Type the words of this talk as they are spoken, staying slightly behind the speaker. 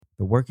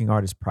The Working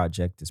Artist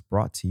Project is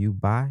brought to you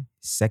by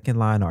Second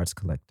Line Arts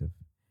Collective.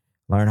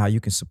 Learn how you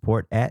can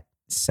support at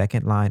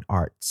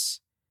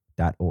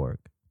secondlinearts.org.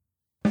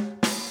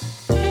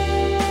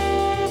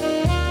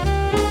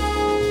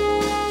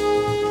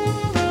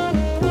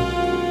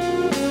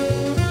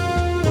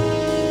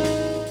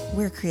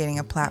 We're creating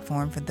a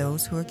platform for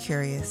those who are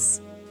curious,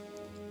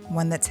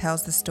 one that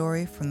tells the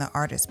story from the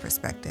artist's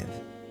perspective.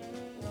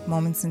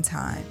 Moments in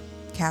time,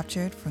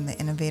 captured from the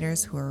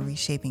innovators who are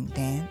reshaping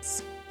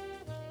dance,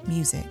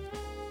 music,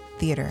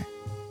 theater,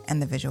 and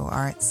the visual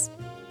arts.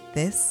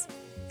 This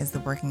is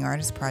the Working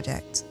Artist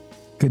Project.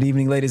 Good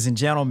evening, ladies and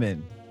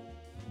gentlemen.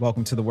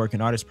 Welcome to the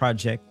Working Artist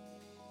Project.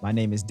 My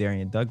name is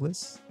Darian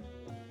Douglas,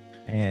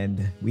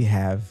 and we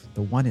have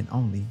the one and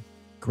only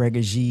Greg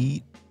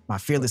Ajid, my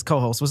fearless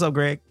co-host. What's up,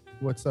 Greg?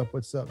 What's up,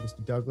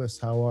 Mr. Douglas?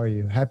 How are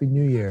you? Happy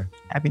New Year.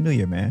 Happy New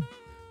Year, man.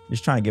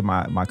 Just trying to get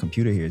my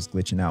computer here is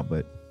glitching out,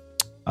 but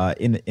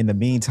in the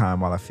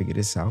meantime, while I figure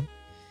this out,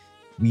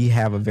 we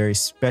have a very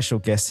special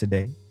guest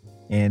today.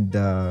 And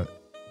I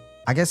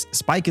guess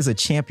Spike is a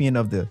champion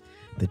of the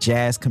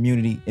jazz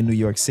community in New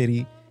York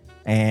City.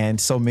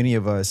 And so many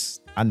of us,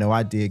 I know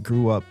I did,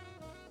 grew up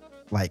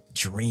like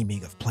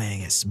dreaming of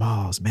playing at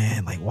Smalls,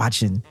 man, like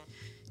watching,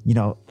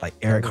 like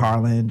Eric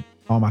Harlan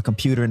on my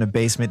computer in the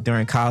basement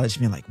during college,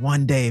 being like,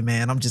 one day,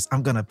 man, I'm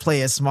gonna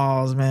play at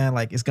Smalls, man.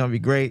 Like, it's gonna be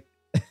great.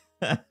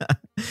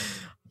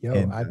 Yo,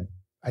 and,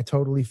 I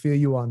totally feel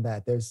you on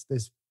that. There's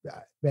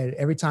man,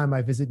 every time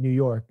I visit New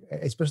York,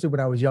 especially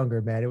when I was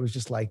younger, man, it was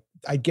just like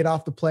I'd get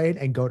off the plane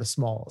and go to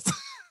Smalls.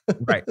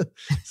 Right.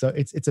 So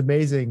it's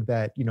amazing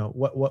that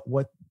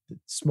what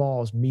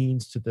Smalls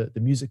means to the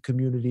music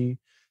community,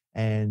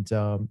 and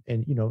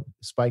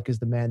Spike is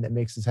the man that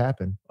makes this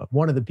happen.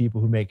 One of the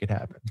people who make it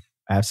happen.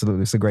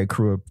 Absolutely, it's a great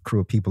crew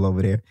of people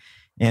over there.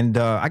 And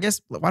I guess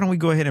why don't we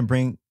go ahead and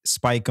bring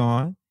Spike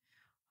on,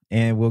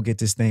 and we'll get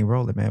this thing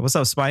rolling, man. What's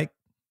up, Spike?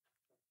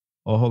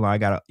 Oh, hold on,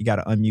 you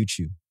gotta unmute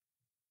you.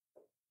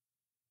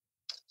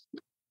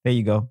 There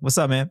you go. What's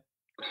up, man?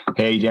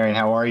 Hey, Darian,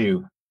 how are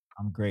you?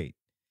 I'm great.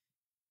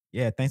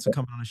 Yeah, thanks for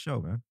coming on the show,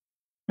 man.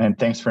 And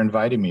thanks for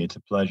inviting me. It's a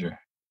pleasure.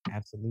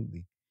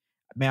 Absolutely.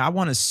 Man, I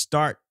want to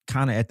start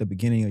kind of at the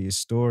beginning of your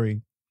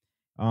story,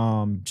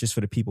 just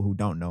for the people who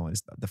don't know.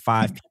 It's the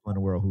 5 people in the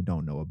world who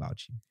don't know about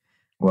you.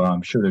 Well,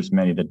 I'm sure there's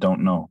many that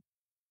don't know.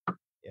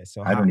 Yeah,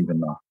 so I don't even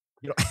know.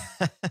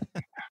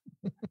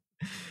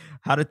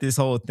 How did this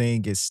whole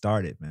thing get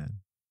started, man?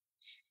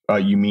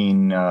 You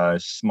mean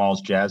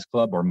Smalls Jazz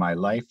Club or my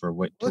life, or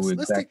what?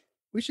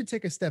 We should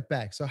take a step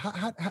back. So,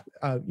 how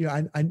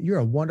you're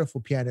a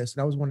wonderful pianist,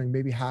 and I was wondering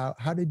maybe how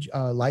did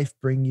life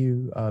bring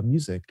you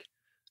music?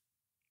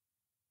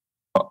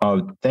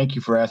 Thank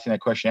you for asking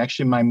that question.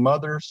 Actually, my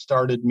mother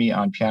started me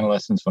on piano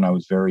lessons when I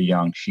was very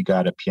young. She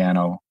got a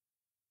piano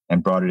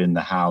and brought it in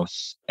the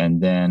house,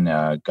 and then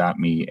got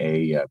me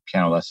a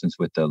piano lessons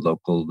with a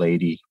local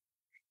lady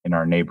in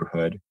our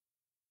neighborhood.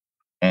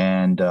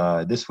 And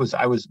I was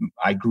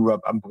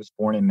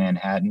born in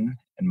Manhattan,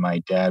 and my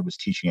dad was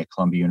teaching at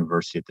Columbia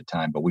University at the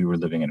time, but we were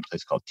living in a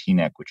place called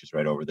Teaneck, which is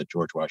right over the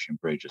George Washington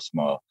Bridge, a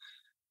small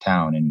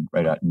town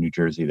right out in New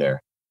Jersey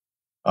there.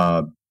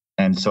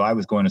 And so I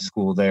was going to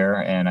school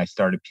there, and I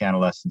started piano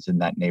lessons in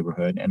that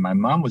neighborhood. And my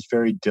mom was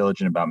very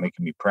diligent about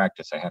making me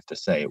practice. I have to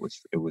say, it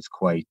was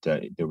quite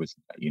it's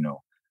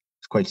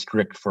quite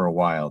strict for a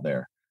while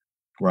there,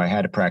 where I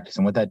had to practice.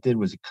 And what that did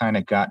was it kind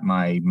of got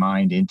my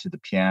mind into the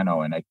piano,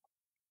 and I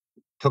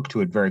took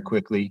to it very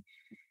quickly.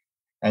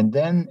 And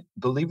then,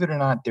 believe it or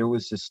not, there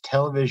was this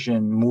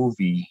television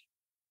movie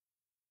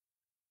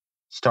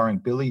starring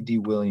Billy D.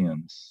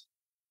 Williams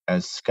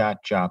as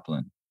Scott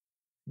Joplin.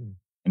 And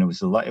it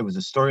was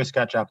a story of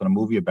Scott Joplin, a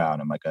movie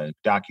about him, like a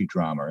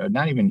docudrama, or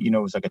not even,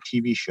 it was like a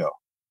TV show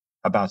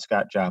about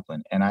Scott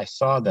Joplin. And I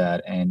saw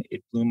that, and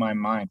it blew my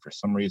mind for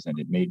some reason.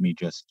 It made me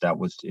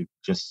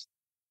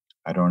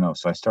I don't know.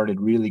 So I started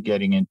really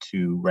getting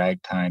into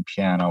ragtime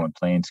piano and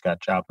playing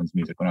Scott Joplin's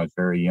music when I was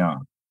very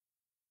young.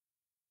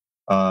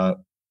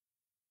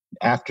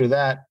 After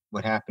that,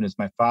 what happened is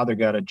my father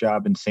got a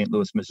job in St.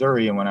 Louis,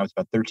 Missouri. And when I was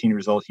about 13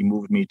 years old, he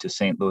moved me to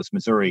St. Louis,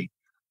 Missouri,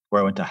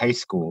 where I went to high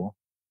school.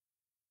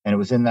 And it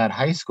was in that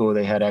high school,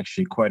 they had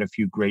actually quite a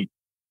few great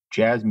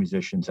jazz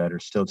musicians that are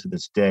still to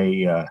this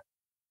day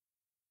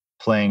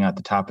playing at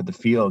the top of the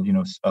field.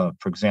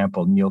 For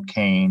example, Neil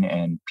Kane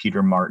and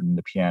Peter Martin,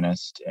 the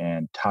pianist,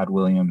 and Todd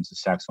Williams, the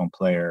saxophone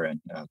player,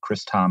 and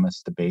Chris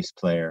Thomas, the bass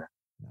player.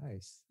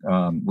 Nice.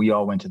 We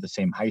all went to the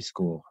same high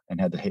school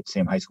and had the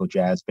same high school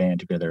jazz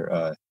band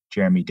together.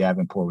 Jeremy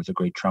Davenport was a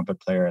great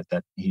trumpet player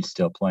he's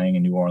still playing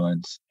in New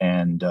Orleans.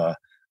 And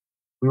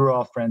we were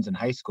all friends in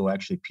high school.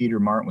 Actually,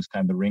 Peter Martin was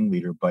kind of the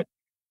ringleader, but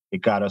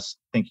it got us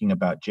thinking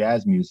about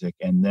jazz music.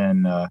 And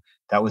then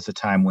that was the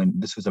time when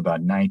this was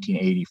about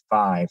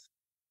 1985,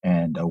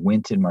 and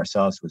Wynton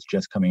Marsalis was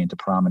just coming into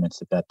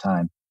prominence at that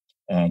time.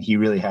 And he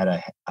really had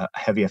a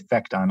heavy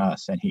effect on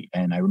us.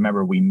 And I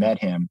remember we met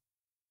him,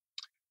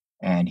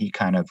 And he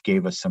kind of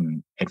gave us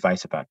some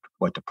advice about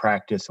what to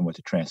practice and what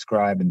to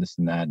transcribe and this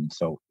and that. And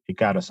so it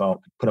got us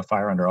all, put a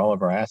fire under all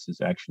of our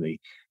asses, actually.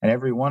 And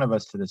every one of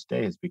us to this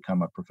day has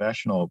become a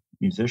professional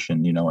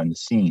musician, you know, in the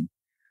scene.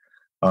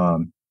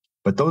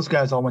 But those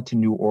guys all went to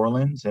New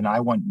Orleans, and I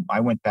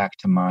went back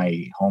to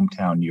my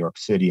hometown, New York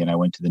City, and I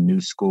went to the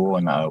New School,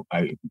 and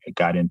I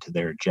got into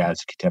their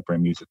jazz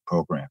contemporary music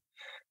program.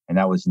 And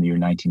that was in the year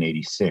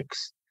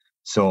 1986.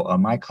 So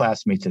my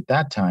classmates at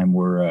that time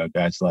were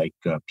guys like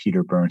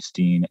Peter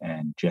Bernstein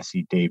and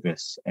Jesse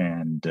Davis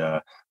and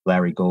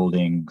Larry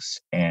Goldings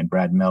and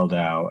Brad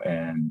Meldau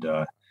and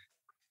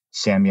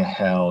Samuel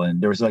Hell.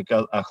 And there was like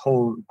a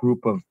whole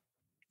group of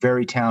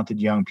very talented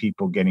young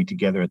people getting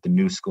together at the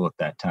New School at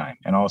that time.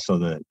 And also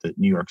the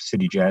New York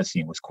City jazz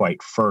scene was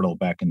quite fertile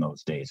back in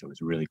those days. It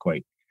was really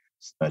quite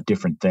a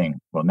different thing.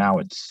 Well, now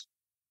it's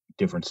a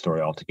different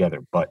story altogether.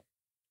 But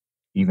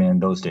even in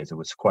those days, it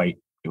was quite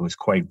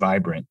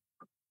vibrant.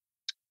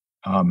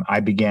 I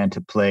began to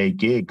play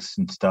gigs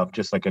and stuff,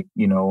 just like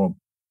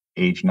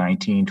age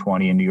 19,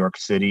 20 in New York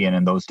City. And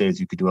in those days,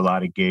 you could do a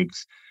lot of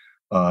gigs,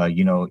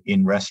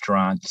 in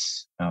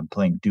restaurants,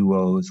 playing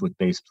duos with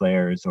bass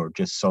players or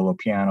just solo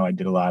piano. I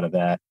did a lot of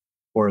that.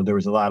 Or there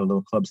was a lot of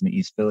little clubs in the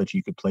East Village.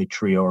 You could play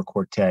trio or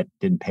quartet,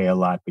 didn't pay a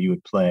lot, but you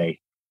would play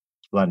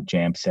a lot of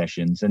jam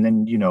sessions. And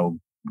then,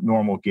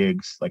 normal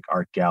gigs like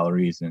art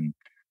galleries and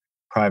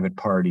private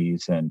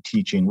parties and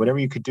teaching, whatever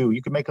you could do,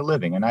 you could make a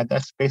living. And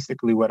that's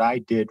basically what I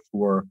did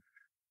for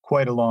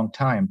quite a long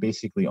time,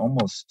 basically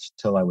almost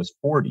till I was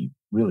 40,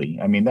 really.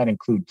 I mean, that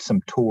includes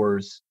some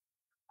tours.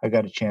 I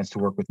got a chance to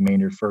work with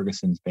Maynard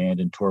Ferguson's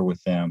band and tour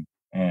with them.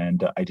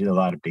 And I did a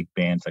lot of big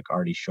bands like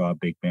Artie Shaw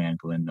Big Band,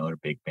 Glenn Miller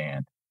Big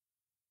Band.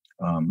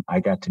 I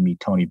got to meet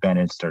Tony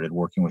Bennett, started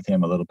working with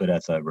him a little bit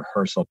as a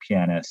rehearsal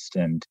pianist.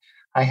 And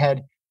I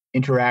had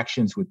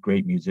interactions with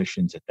great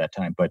musicians at that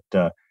time.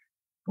 But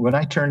when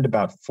I turned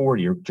about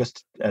 40, or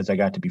just as I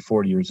got to be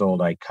 40 years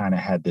old, I kind of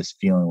had this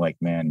feeling like,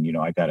 man,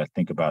 I got to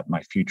think about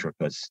my future,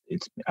 because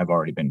I've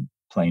already been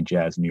playing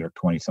jazz in New York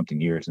 20 something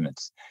years, and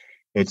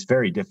it's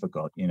very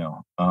difficult,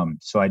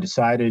 So I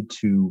decided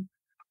to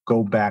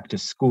go back to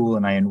school,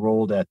 and I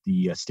enrolled at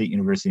the State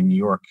University of New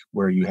York,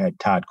 where you had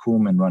Todd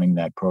Kuhlman running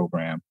that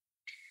program.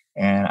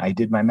 And I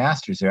did my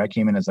master's there. I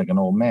came in as like an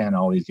old man,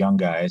 all these young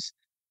guys.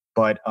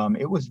 But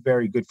it was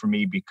very good for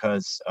me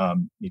because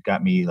it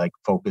got me like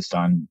focused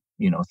on,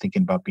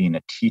 thinking about being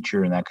a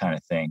teacher and that kind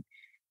of thing.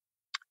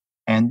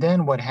 And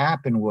then what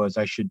happened was,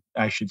 I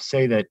should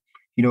say that,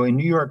 in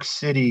New York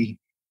City,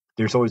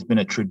 there's always been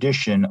a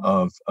tradition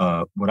of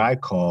what I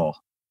call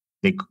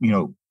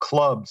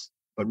clubs,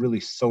 but really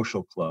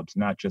social clubs,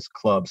 not just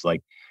clubs.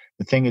 Like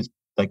the thing is,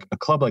 like a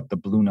club like the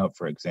Blue Note,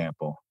 for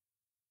example,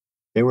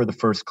 they were the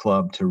first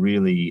club to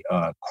really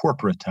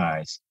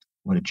corporatize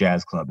what a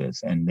jazz club is.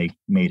 And they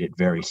made it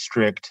very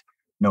strict.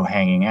 No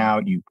hanging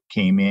out. You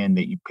came in,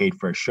 that you paid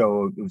for a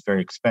show. It was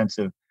very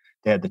expensive.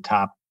 They had the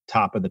top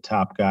of the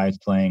top guys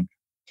playing.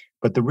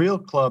 But the real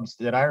clubs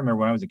that I remember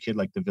when I was a kid,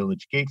 like the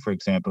Village Gate, for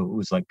example, it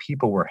was like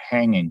people were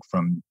hanging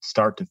from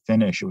start to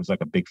finish. It was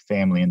like a big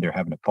family in there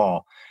having a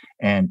ball,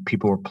 and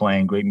people were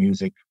playing great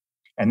music.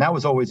 And that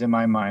was always in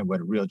my mind what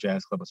a real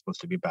jazz club was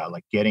supposed to be about,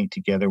 like getting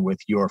together with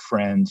your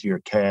friends, your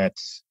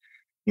cats,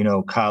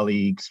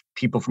 colleagues,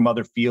 people from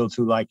other fields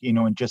who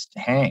and just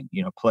hang,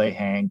 play,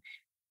 hang.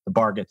 The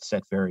bar gets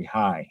set very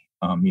high.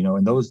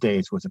 In those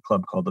days was a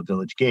club called the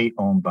Village Gate,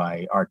 owned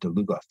by Art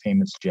DeLuga, a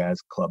famous jazz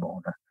club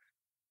owner.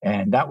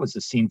 And that was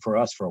the scene for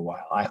us for a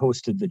while. I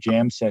hosted the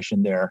jam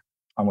session there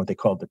on what they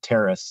called the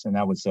Terrace. And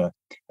that was a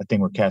thing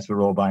where cats would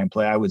roll by and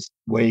play. I was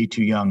way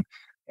too young,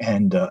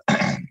 and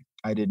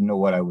I didn't know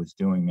what I was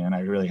doing, man. I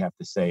really have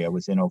to say I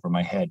was in over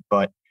my head.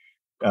 But,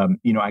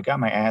 I got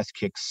my ass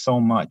kicked so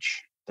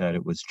much that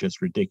it was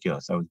just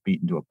ridiculous. I was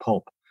beaten to a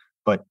pulp.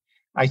 But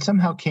I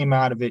somehow came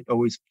out of it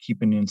always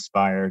keeping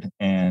inspired,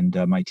 and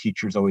my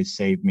teachers always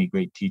saved me,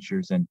 great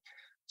teachers. And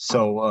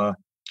so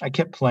I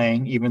kept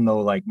playing, even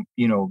though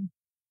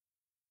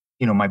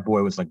my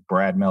boy was like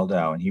Brad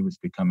Meldau, and he was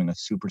becoming a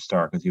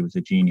superstar because he was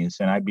a genius.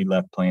 And I'd be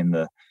left playing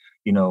the,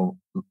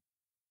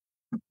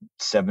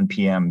 7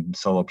 p.m.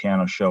 solo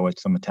piano show at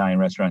some Italian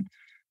restaurant.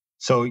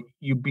 So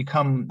you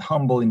become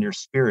humble in your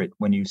spirit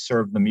when you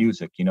serve the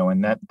music,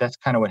 and that's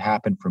kind of what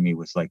happened for me,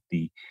 was like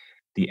the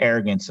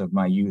arrogance of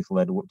my youth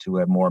led to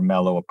a more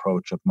mellow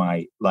approach of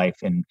my life.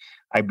 And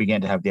I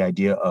began to have the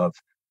idea of,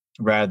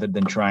 rather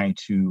than trying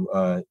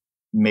to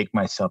make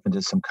myself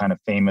into some kind of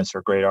famous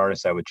or great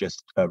artist, I would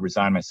just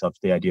resign myself to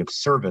the idea of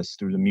service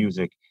through the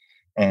music,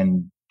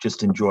 and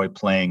just enjoy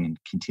playing and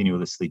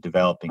continuously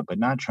developing, but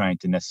not trying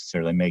to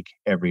necessarily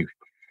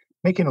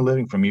making a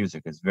living from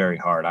music is very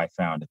hard. I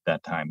found at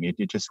that time,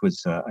 it just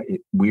was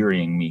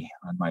wearying me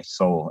on my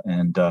soul.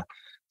 And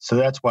so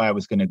that's why I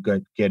was going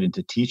to get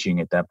into teaching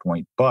at that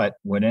point. But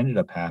what ended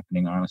up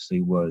happening,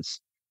 honestly,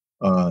 was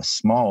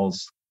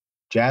Small's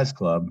Jazz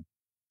Club.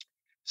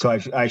 So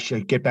I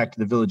should get back to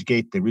the Village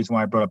Gate. The reason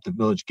why I brought up the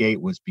Village Gate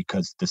was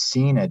because the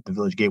scene at the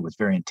Village Gate was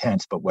very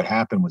intense. But what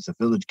happened was the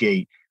Village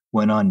Gate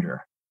went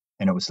under.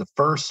 And it was the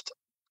first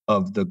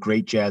of the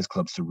great jazz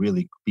clubs to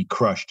really be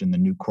crushed in the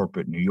new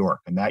corporate New York.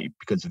 And that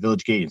because the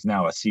Village Gate is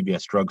now a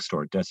CVS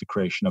drugstore,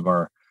 desecration of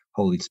our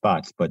holy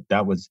spots. But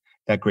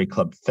that great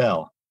club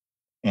fell.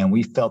 And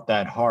we felt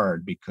that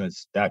hard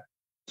because that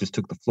just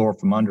took the floor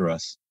from under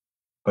us.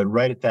 But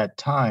right at that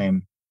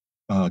time,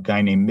 a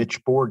guy named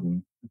Mitch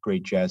Borden, a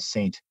great jazz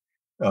saint,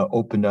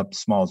 opened up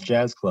Smalls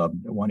Jazz Club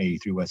at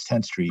 183 West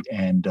 10th Street.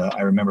 And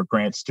I remember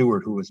Grant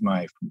Stewart, who was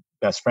my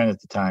best friend at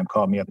the time,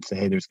 called me up and said,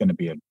 hey, there's going to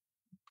be a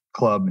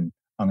club and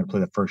I'm going to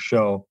play the first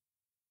show.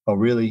 Oh,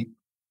 really?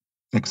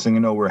 Next thing you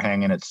know, we're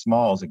hanging at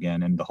Smalls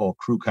again. And the whole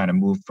crew kind of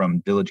moved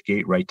from Village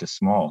Gate right to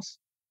Smalls.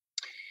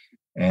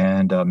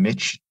 And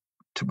Mitch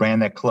ran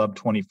that club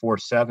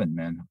 24/7,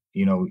 man.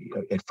 You know,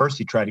 at first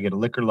he tried to get a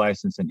liquor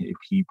license and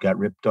he got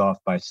ripped off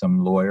by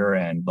some lawyer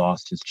and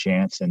lost his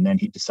chance. And then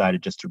he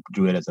decided just to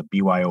do it as a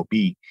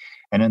BYOB.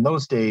 And in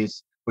those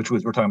days, we're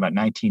talking about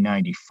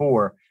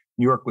 1994,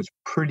 New York was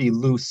pretty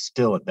loose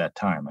still at that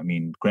time. I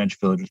mean, Greenwich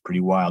Village was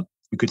pretty wild.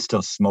 You could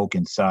still smoke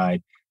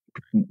inside.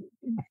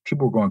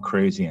 People were going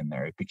crazy in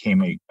there. It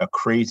became a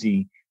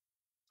crazy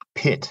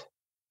pit.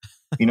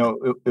 You know,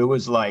 it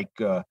was like,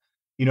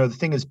 you know, the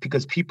thing is,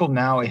 because people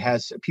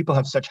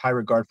have such high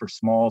regard for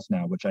Smalls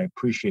now, which I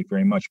appreciate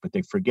very much, but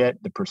they forget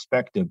the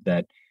perspective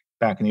that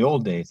back in the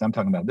old days, I'm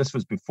talking about, this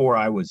was before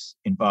I was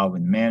involved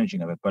in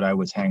managing of it, but I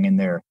was hanging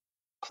there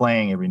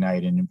playing every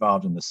night and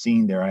involved in the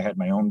scene there. I had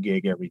my own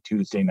gig every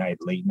Tuesday night,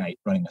 late night,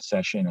 running a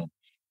session. And,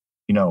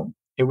 you know,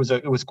 it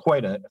was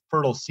quite a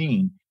fertile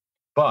scene.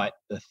 But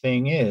the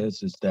thing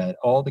is that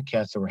all the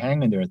cats that were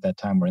hanging there at that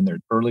time were in their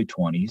early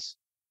 20s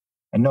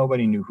and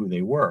nobody knew who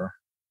they were.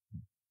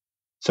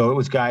 So it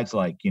was guys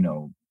like, you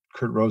know,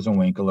 Kurt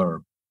Rosenwinkel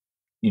or,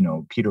 you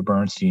know, Peter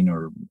Bernstein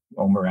or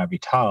Omer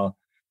Avital,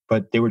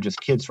 but they were just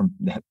kids from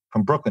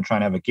Brooklyn trying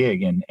to have a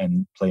gig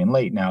and playing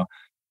late. Now,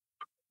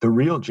 the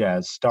real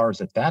jazz stars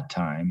at that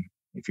time,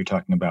 if you're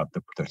talking about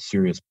the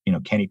serious, you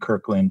know, Kenny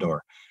Kirkland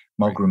or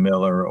Mulgrew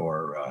Miller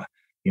or,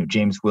 you know,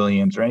 James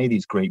Williams or any of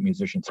these great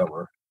musicians that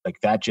were like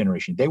that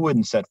generation, they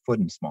wouldn't set foot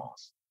in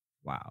Smalls.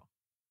 Wow.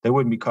 They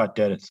wouldn't be caught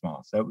dead at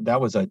Smalls.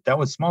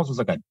 Smalls was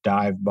like a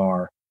dive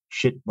bar,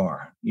 shit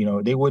bar. You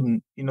know, they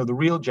wouldn't, you know, the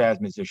real jazz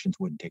musicians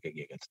wouldn't take a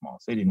gig at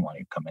Smalls. They didn't want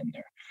to come in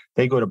there.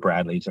 They go to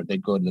Bradley's or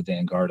they'd go to the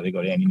Vanguard or they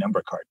go to any number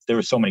of cards. There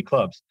were so many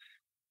clubs.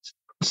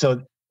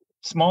 So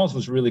Smalls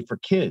was really for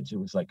kids. It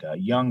was like a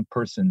young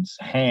person's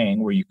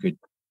hang where you could,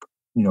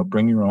 you know,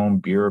 bring your own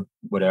beer,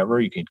 whatever.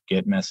 You could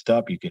get messed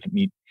up. You could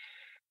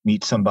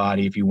meet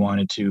somebody if you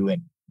wanted to.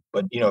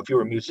 But, you know, if you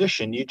were a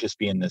musician, you'd just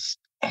be in this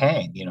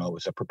hang, you know, it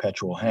was a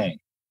perpetual hang.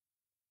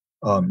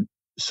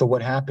 So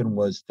what happened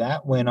was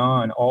that went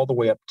on all the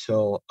way up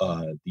till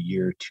the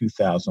year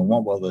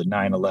 2001. Well, the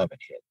 9/11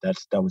 hit.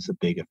 That was a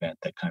big event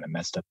that kind of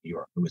messed up New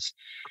York.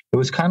 It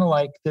was kind of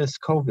like this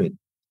COVID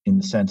in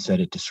the sense that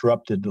it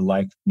disrupted the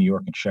life of New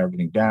York and shut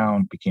everything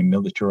down, became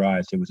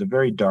militarized. It was a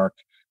very dark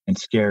and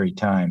scary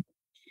time.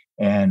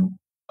 And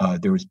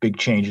there was big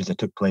changes that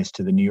took place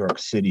to the New York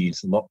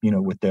cities, you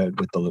know, with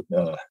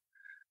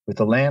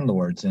the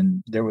landlords,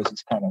 and there was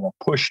this kind of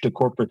a push to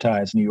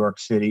corporatize New York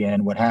City.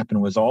 And what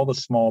happened was all the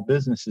small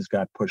businesses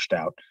got pushed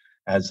out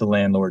as the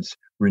landlords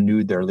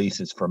renewed their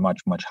leases for much,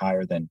 much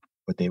higher than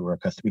what they were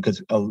accustomed.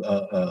 Because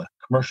a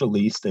commercial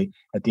lease,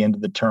 at the end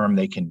of the term,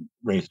 they can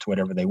raise to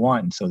whatever they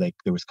want. And so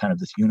there was kind of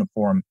this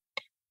uniform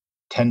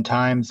 10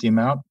 times the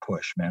amount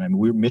push, man. I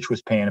mean, Mitch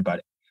was paying about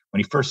it. When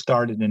he first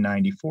started in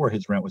 94,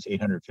 his rent was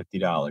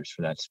 $850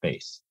 for that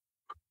space.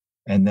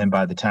 And then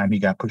by the time he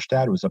got pushed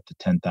out, it was up to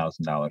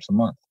 $10,000 a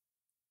month.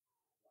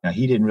 Now,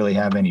 he didn't really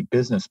have any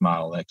business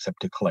model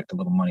except to collect a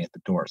little money at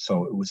the door.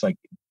 So it was like,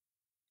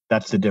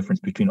 that's the difference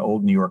between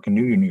old New York and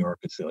new New York.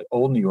 It's like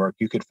old New York,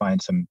 you could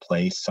find some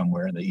place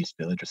somewhere in the East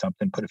Village or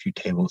something, put a few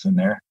tables in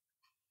there,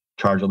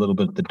 charge a little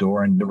bit at the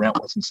door, and the rent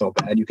wasn't so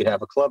bad. You could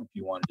have a club if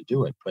you wanted to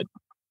do it. But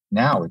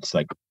now it's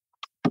like,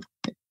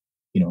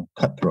 you know,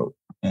 cutthroat.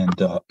 And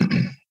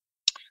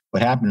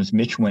what happened was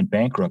Mitch went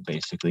bankrupt,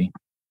 basically.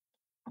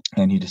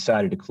 And he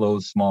decided to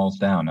close Smalls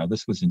down. Now,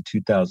 this was in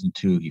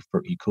 2002.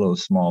 He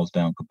closed Smalls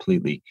down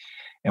completely.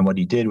 And what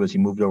he did was he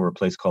moved over a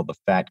place called the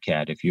Fat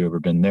Cat. If you've ever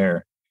been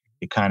there,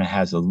 it kind of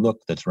has a look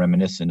that's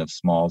reminiscent of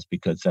Smalls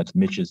because that's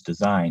Mitch's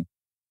design.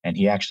 And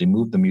he actually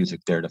moved the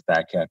music there to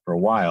Fat Cat for a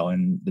while.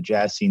 And the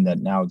jazz scene that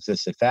now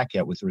exists at Fat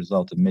Cat was a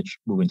result of Mitch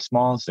moving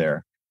Smalls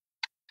there.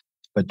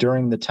 But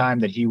during the time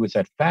that he was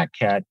at Fat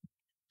Cat,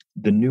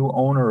 the new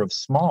owner of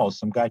Smalls,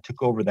 some guy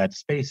took over that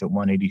space at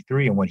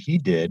 183. And what he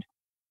did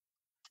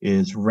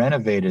is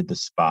renovated the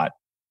spot,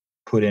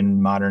 put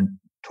in modern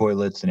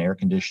toilets and air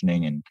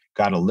conditioning, and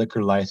got a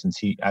liquor license.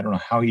 I don't know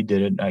how he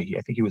did it. I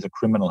think he was a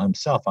criminal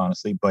himself,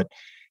 honestly, but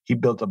he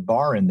built a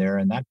bar in there,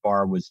 and that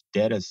bar was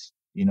dead.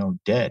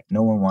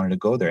 No one wanted to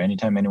go there.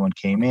 Anytime anyone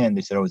came in,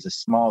 they said, oh, is this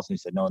Smalls? And he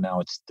said, no, now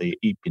it's the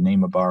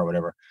Ipanema bar or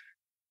whatever.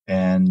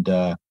 And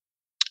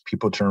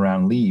people turn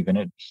around and leave.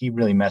 And he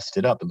really messed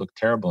it up. It looked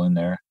terrible in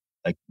there,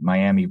 like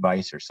Miami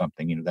Vice or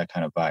something, you know, that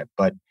kind of vibe.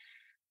 But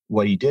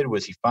what he did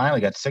was he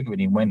finally got sick of it.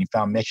 He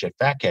found Mitch at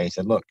Fat Cat. He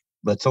said, look,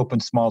 let's open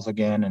Smalls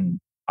again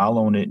and I'll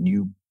own it and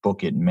you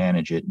book it and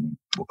manage it, and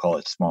we'll call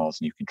it Smalls,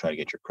 and you can try to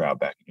get your crowd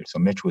back in here. So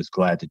Mitch was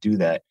glad to do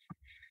that.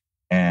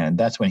 And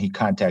that's when he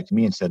contacted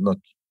me and said, look,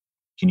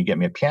 can you get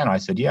me a piano? I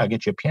said, yeah, I'll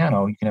get you a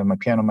piano. You can have my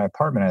piano in my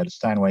apartment. I had a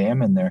Steinway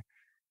M in there.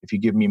 If you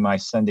give me my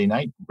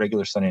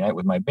regular Sunday night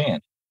with my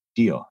band,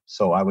 deal.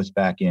 So I was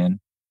back in,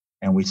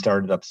 and we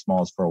started up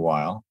Smalls for a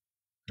while.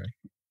 Okay.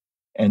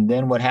 And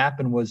then what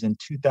happened was in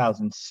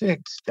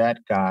 2006, that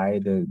guy,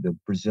 the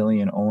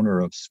Brazilian owner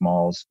of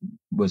Smalls,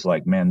 was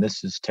like, man,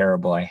 this is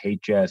terrible. I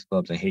hate jazz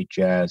clubs. I hate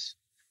jazz.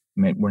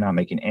 I mean, we're not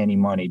making any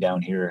money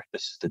down here.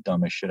 This is the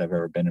dumbest shit I've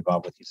ever been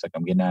involved with. He's like,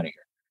 I'm getting out of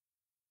here.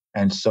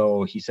 And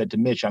so he said to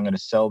Mitch, I'm going to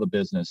sell the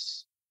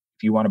business.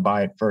 If you want to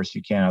buy it first,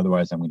 you can.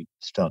 Otherwise, I'm going to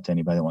sell it to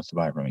anybody that wants to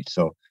buy it from me.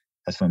 So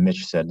that's when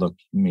Mitch said, look,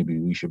 maybe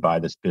we should buy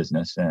this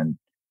business. And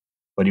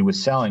what he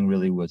was selling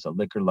really was a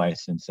liquor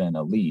license and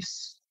a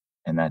lease.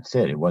 And that's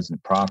it. It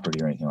wasn't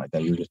property or anything like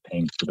that. You were just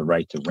paying for the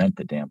right to rent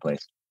the damn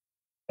place.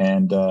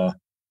 And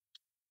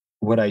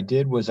what I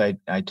did was I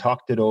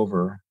talked it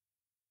over.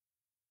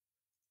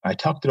 I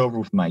talked it over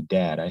with my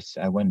dad.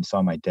 I went and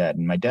saw my dad.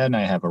 And my dad and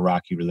I have a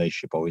rocky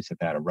relationship, always have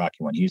had a rocky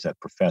one. He's a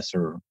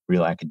professor,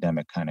 real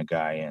academic kind of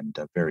guy, and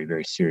a very,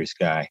 very serious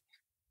guy.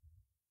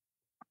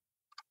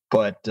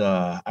 But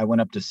I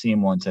went up to see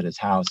him once at his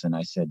house, and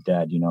I said,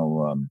 Dad,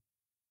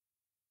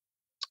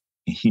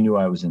 he knew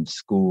I was in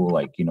school,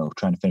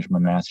 trying to finish my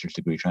master's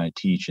degree, trying to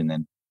teach. And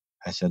then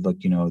I said, look,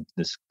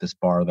 this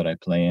bar that I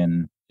play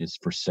in is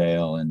for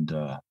sale. And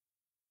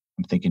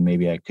I'm thinking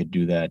maybe I could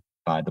do that,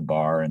 buy the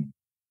bar and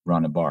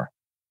run a bar.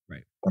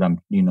 Right. But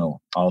I'm,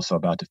 also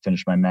about to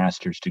finish my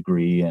master's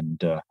degree,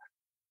 and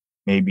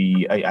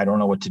maybe I don't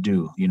know what to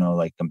do.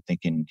 I'm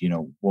thinking,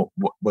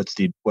 what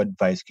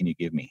advice can you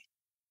give me?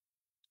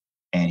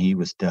 And he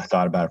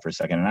thought about it for a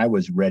second, and I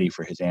was ready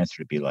for his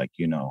answer to be like,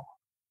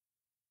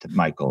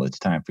 Michael, it's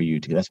time for you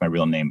to, that's my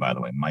real name, by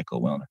the way,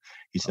 Michael Wilner.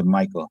 He said,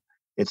 Michael,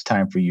 it's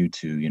time for you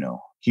to,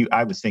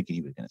 I was thinking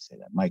he was going to say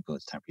that. Michael,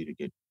 it's time for you to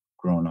get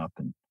grown up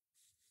and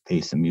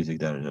pay some music,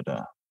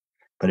 da-da-da-da.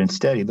 But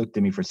instead, he looked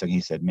at me for a second.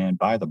 He said, man,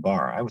 buy the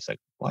bar. I was like,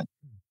 what?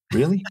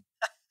 Really?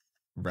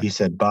 Right. He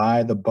said,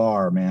 buy the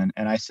bar, man.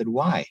 And I said,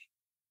 why?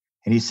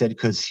 And he said,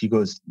 because he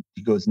goes,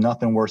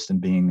 nothing worse than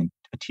being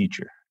a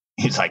teacher.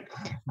 He's like,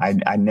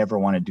 I never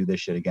want to do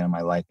this shit again in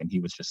my life. And he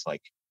was just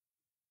like,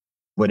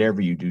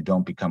 whatever you do,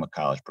 don't become a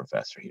college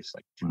professor. He's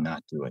like, do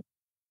not do it.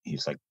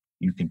 He's like,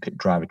 you can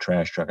drive a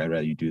trash truck. I'd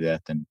rather you do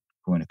that than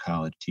go into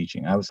college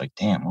teaching. I was like,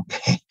 damn,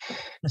 okay.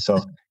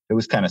 So it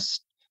was kind of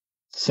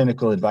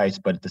cynical advice,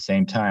 but at the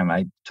same time,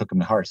 I took him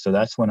to heart. So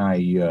that's when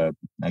I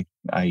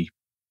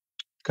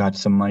got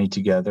some money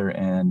together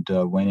and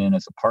went in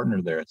as a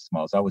partner there at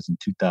Smalls. That was in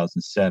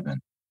 2007.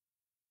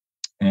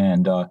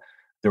 And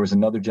there was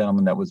another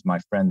gentleman that was my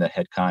friend that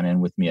had gone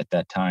in with me at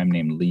that time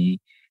named Lee.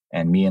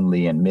 And me and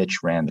Lee and Mitch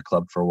ran the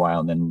club for a while.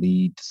 And then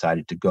Lee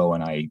decided to go,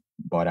 and I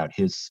bought out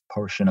his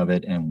portion of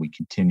it. And we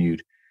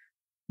continued,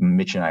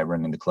 Mitch and I,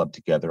 running the club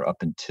together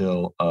up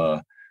until,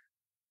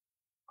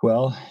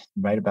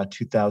 right about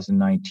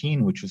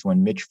 2019, which was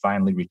when Mitch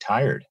finally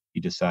retired. He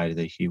decided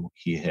that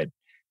he had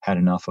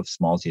enough of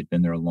Smalls. He had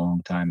been there a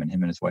long time, and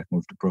him and his wife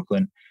moved to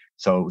Brooklyn.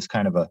 So it was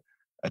kind of a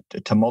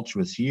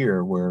tumultuous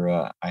year where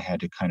I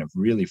had to kind of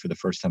really, for the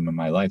first time in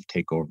my life,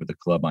 take over the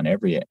club on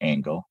every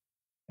angle.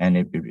 And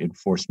it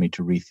forced me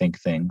to rethink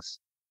things.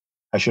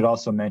 I should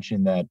also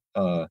mention that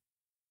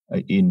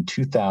in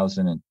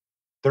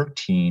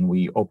 2013,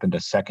 we opened a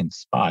second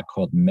spot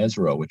called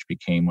Mesro, which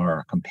became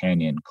our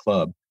companion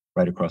club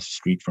right across the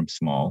street from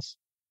Smalls.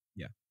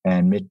 Yeah.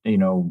 And,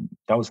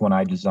 that was when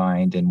I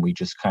designed, and we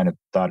just kind of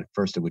thought at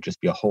first it would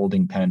just be a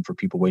holding pen for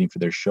people waiting for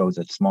their shows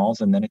at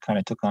Smalls. And then it kind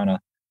of took on a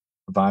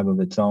vibe of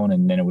its own,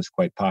 and then it was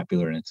quite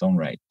popular in its own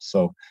right.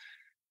 So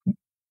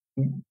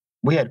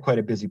we had quite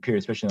a busy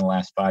period, especially in the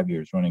last 5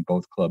 years, running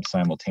both clubs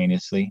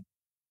simultaneously.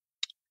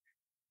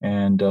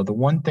 And the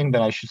one thing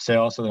that I should say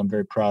also that I'm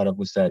very proud of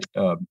was that,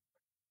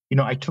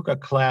 I took a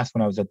class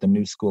when I was at the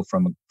New School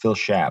from Phil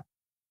Schaap,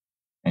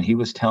 and he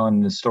was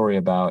telling the story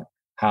about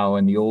how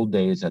in the old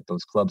days at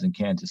those clubs in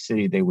Kansas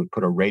City, they would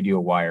put a radio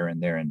wire in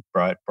there and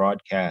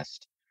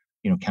broadcast,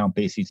 Count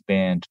Basie's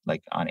band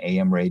like on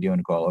AM radio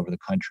and go all over the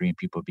country, and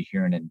people would be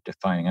hearing it and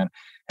defining it.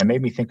 And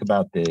made me think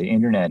about the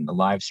internet and the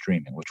live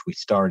streaming, which we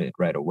started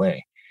right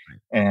away. Right.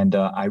 And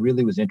I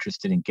really was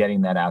interested in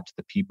getting that out to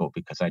the people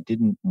because I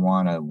didn't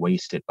want to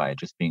waste it by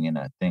just being in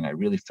a thing. I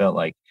really felt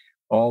like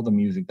all the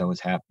music that was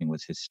happening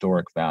was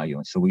historic value.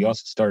 And so we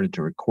also started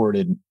to record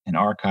it and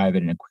archive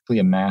it, and it quickly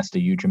amassed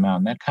a huge amount.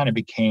 And that kind of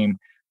became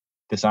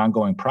this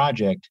ongoing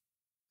project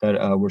that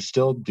we're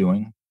still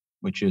doing,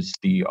 which is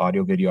the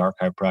Audio Video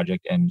Archive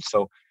Project. And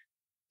so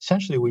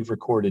essentially we've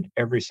recorded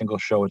every single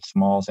show at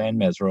Smalls and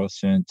Mesro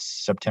since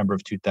September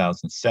of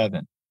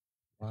 2007.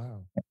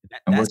 Wow.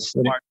 And that's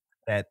the part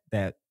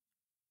that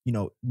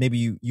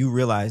maybe you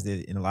realized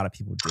it and a lot of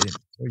people didn't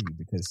tell you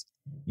because,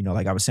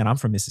 like I was saying, I'm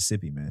from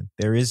Mississippi, man.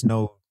 There is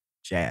no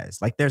jazz.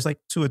 Like there's like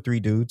 2 or 3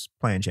 dudes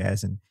playing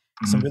jazz and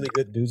some really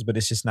good dudes, but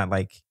it's just not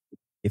like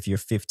if you're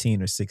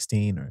 15 or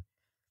 16 or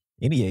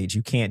any age,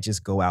 you can't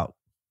just go out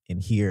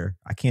and hear.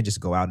 I can't just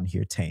go out and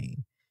hear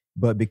Tane.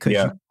 But because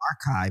Yeah. you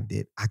archived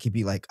it, I could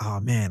be like, oh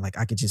man, like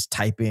I could just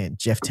type in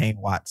Jeff Tane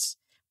Watts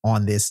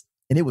on this.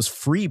 And it was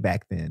free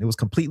back then. It was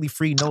completely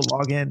free, no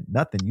login,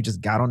 nothing. You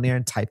just got on there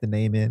and typed the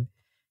name in.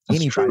 That's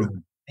Anybody true.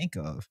 would think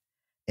of.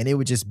 And it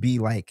would just be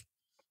like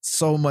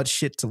so much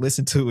shit to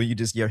listen to,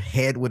 and your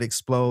head would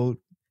explode.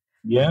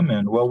 Yeah,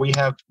 man. Well,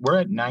 we're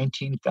at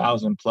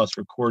 19,000 plus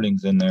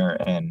recordings in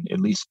there, and at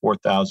least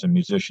 4,000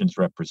 musicians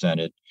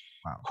represented.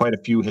 Wow. Quite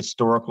a few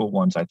historical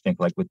ones, I think,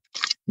 like with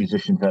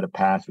musicians that have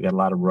passed. We got a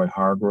lot of Roy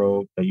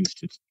Hargrove that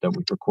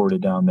we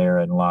recorded down there,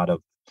 and a lot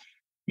of,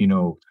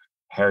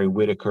 Harry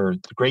Whitaker,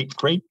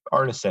 great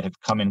artists that have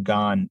come and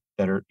gone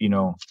that are,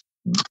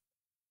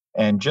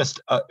 and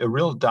just a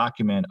real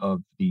document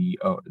of the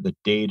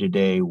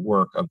day-to-day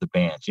work of the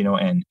bands,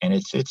 and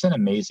it's an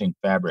amazing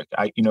fabric.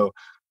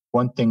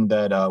 One thing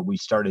that we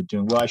started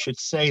doing, well, I should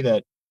say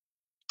that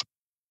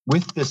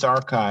with this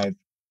archive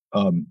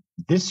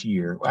this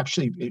year,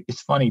 actually,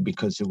 it's funny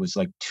because it was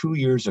like 2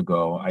 years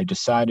ago, I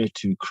decided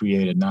to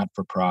create a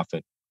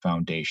not-for-profit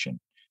foundation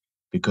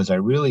because I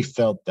really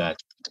felt that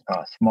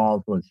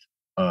Smalls was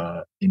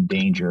in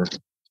danger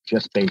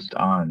just based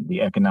on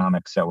the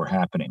economics that were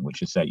happening,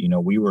 which is that,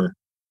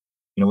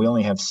 we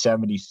only have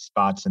 70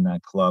 spots in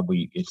that club.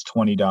 It's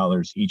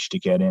 $20 each to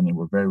get in, and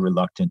we're very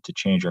reluctant to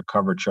change our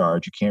cover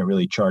charge. You can't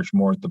really charge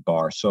more at the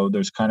bar. So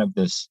there's kind of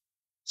this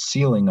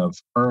ceiling of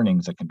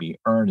earnings that can be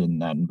earned in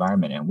that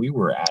environment. And we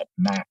were at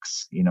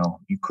max,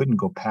 you couldn't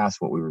go past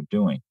what we were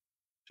doing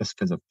just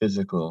because of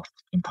physical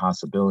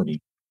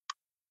impossibility.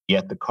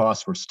 Yet the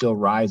costs were still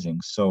rising.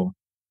 So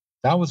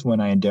that was when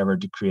I endeavored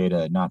to create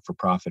a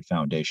not-for-profit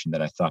foundation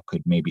that I thought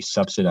could maybe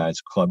subsidize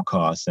club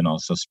costs and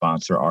also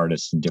sponsor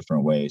artists in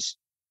different ways.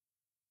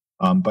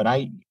 And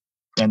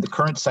the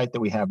current site that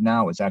we have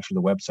now is actually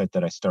the website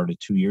that I started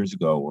 2 years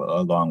ago,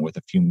 along with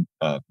a few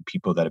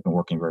people that have been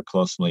working very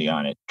closely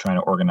on it, trying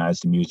to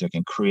organize the music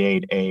and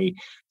create a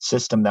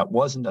system that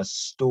wasn't a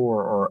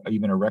store or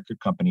even a record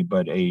company,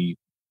 but a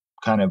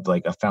kind of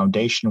like a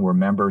foundation where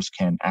members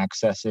can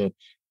access it.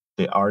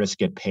 The artists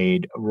get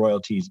paid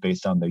royalties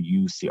based on the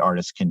use. The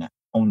artists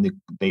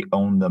they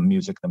own the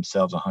music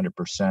themselves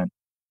 100%.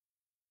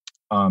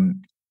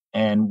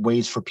 And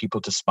ways for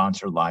people to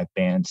sponsor live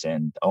bands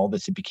and all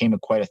this. It became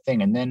quite a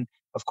thing. And then,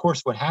 of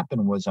course, what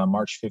happened was on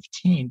March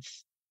 15th,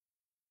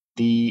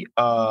 the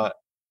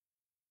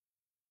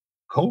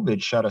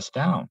COVID shut us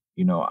down,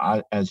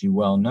 as you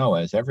well know,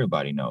 as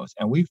everybody knows.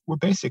 And we're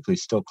basically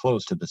still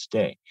closed to this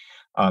day.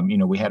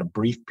 We had a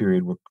brief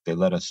period where they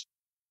let us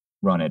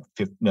run at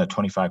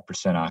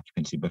 25%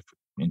 occupancy, but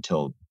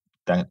until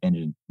that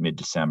ended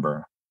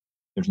mid-December,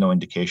 there's no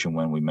indication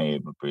when we may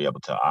be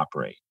able to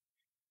operate.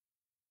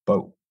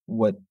 But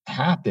what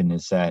happened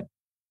is that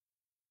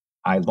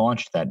I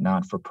launched that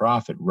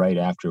not-for-profit right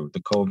after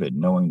the COVID,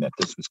 knowing that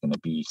this was going to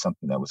be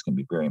something that was going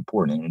to be very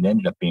important. And it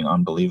ended up being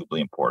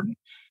unbelievably important.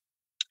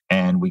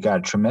 And we got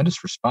a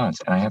tremendous response.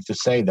 And I have to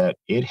say that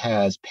it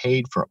has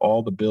paid for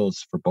all the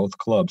bills for both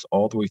clubs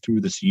all the way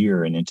through this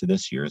year and into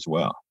this year as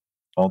well.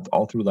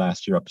 All through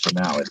last year up to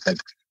now. It's like,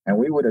 and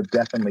we would have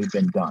definitely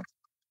been done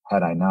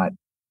had I not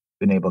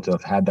been able to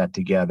have had that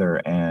together,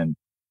 and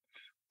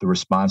the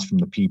response from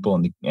the people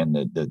and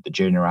the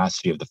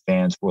generosity of the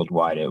fans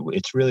worldwide.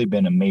 It's really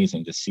been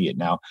amazing to see it.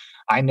 Now,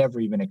 I never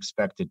even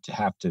expected to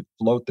have to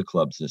float the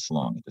clubs this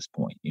long at this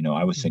point.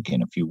 I was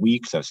thinking a few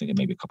weeks. I was thinking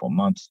maybe a couple of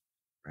months.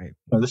 Right.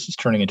 This is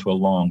turning into a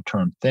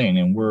long-term thing,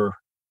 and we're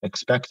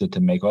expected to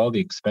make all the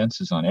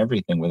expenses on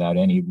everything without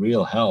any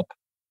real help.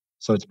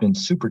 So it's been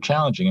super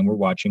challenging, and we're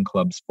watching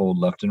clubs fold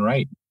left and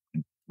right,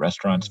 and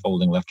restaurants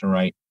folding left and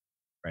right.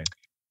 Right.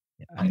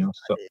 Yeah,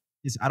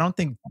 I don't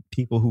think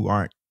people who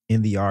aren't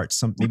in the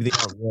arts, maybe they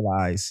don't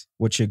realize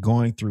what you're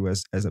going through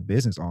as a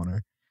business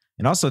owner.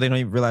 And also they don't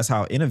even realize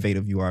how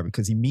innovative you are,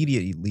 because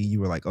immediately you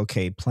were like,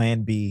 okay,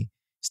 plan B,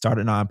 start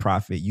a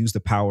nonprofit, use the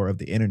power of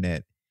the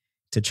internet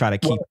to try to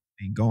keep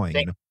it going.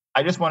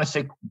 I just want to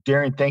say,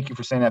 Darren, thank you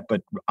for saying that.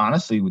 But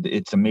honestly,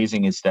 it's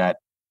amazing is that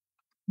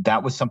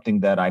was something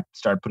that I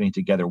started putting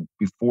together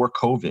before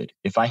COVID.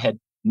 If I had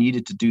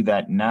needed to do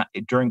that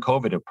during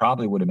COVID, it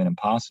probably would have been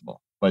impossible.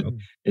 But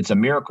it's a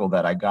miracle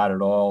that I got it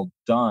all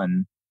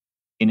done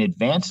in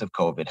advance of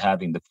COVID,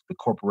 having the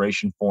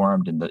corporation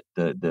formed and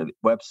the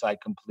website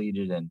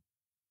completed. And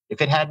if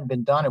it hadn't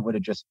been done,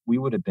 we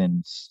would have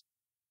been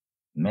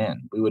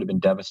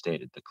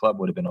devastated. The club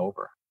would have been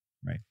over.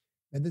 Right.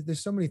 And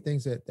there's so many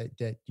things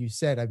that you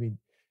said. I mean,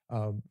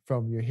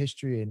 from your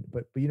history,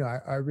 but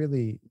I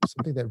really,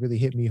 something that really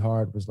hit me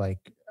hard was like,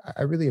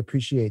 I really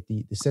appreciate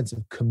the sense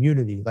of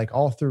community, like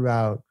all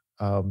throughout,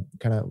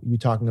 kind of you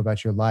talking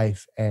about your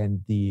life,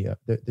 and the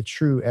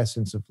true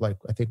essence of, like,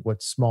 I think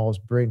what Smalls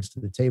brings to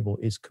the table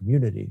is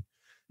community.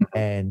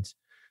 And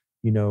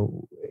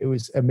it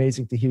was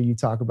amazing to hear you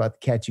talk about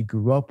the cats you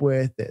grew up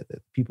with, the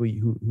people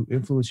who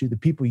influenced you, the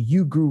people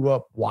you grew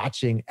up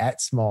watching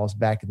at Smalls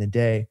back in the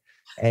day.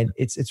 And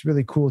it's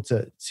really cool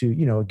to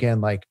again,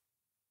 like,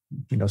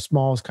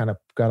 Smalls kind of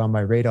got on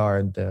my radar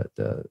in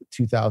the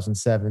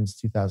 2007s,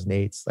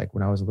 2008s, like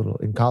when I was a little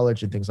in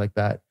college and things like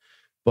that.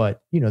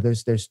 But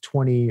there's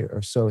 20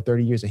 or so,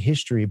 30 years of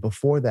history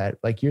before that.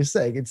 Like you're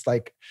saying, it's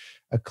like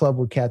a club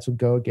where cats would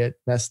go get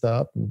messed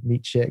up and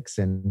meet chicks,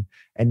 and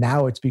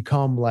now it's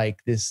become like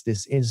this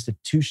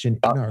institution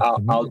in our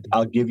community.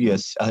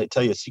 I'll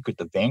tell you a secret.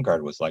 The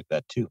Vanguard was like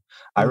that too.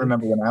 I Really?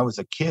 remember when I was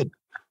a kid,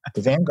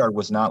 the Vanguard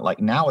was not like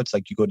now. It's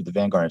like you go to the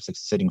Vanguard, it's like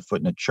sitting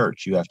foot in a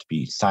church. You have to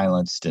be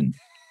silenced and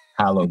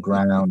hallowed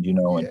ground,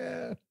 and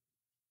Yeah.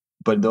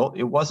 but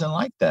it wasn't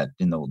like that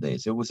in the old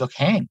days. It was a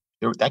hang.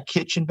 That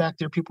kitchen back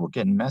there, people were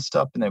getting messed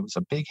up, and there was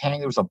a big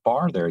hang. There was a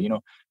bar there.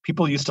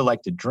 People used to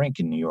like to drink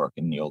in New York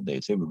in the old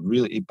days.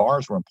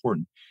 Bars were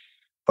important.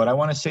 But I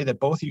want to say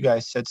that both of you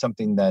guys said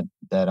something that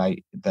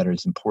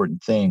is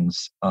important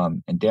things.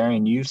 And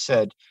Darian, you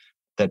said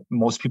that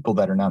most people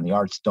that are not in the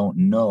arts don't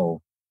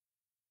know,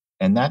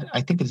 and that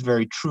I think is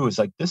very true. It's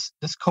like this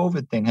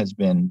COVID thing has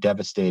been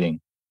devastating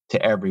to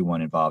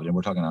everyone involved, and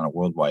we're talking on a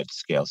worldwide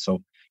scale. So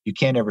you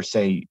can't ever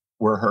say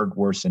we're hurt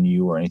worse than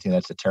you or anything.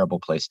 That's a terrible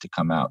place to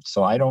come out.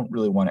 So I don't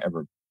really want to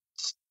ever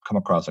come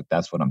across like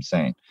that's what I'm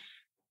saying.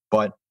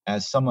 But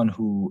as someone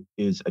who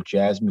is a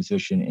jazz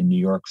musician in New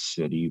York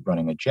City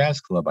running a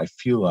jazz club, I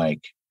feel like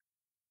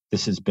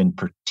this has been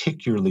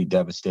particularly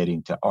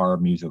devastating to our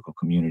musical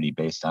community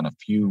based on a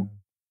few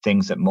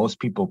things that most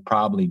people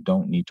probably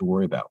don't need to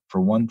worry about. For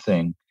one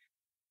thing,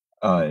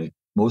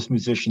 most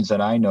musicians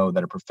that I know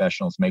that are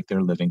professionals make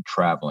their living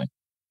traveling.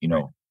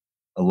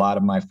 A lot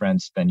of my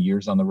friends spend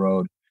years on the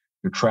road.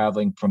 You're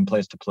traveling from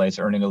place to place,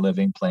 earning a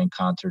living, playing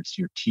concerts.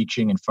 You're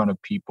teaching in front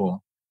of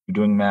people. You're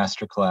doing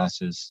master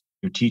classes.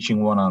 You're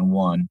teaching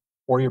one-on-one,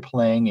 or you're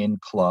playing in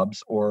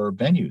clubs or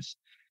venues.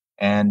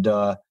 And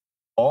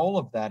all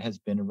of that has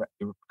been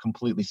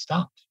completely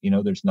stopped.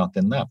 There's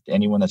nothing left.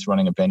 Anyone that's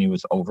running a venue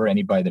is over.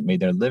 Anybody that made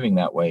their living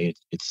that way,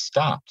 it's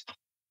stopped.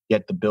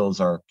 Yet the bills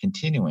are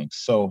continuing.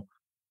 So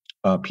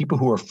people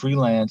who are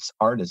freelance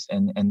artists,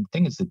 and the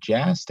thing is, the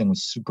jazz thing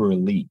was super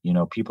elite.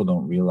 People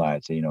don't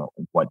realize,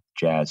 what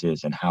jazz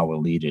is and how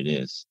elite it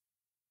is.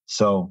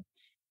 So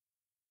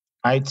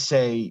I'd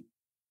say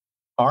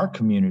our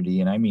community,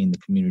 and I mean the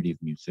community of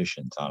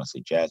musicians,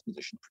 honestly, jazz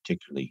musicians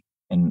particularly,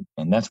 and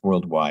that's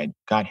worldwide,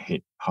 got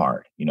hit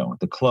hard.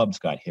 The clubs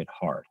got hit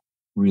hard,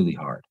 really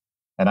hard.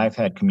 And I've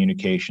had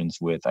communications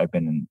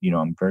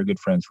I'm very good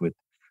friends with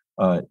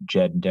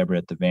Jed and Deborah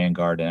at the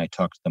Vanguard, and I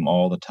talk to them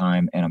all the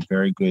time. And I'm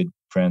very good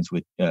friends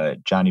with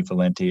Johnny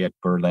Valenti at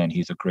Birdland.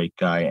 He's a great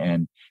guy,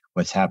 and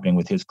what's happening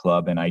with his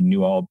club. And I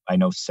know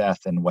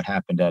Seth and what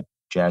happened at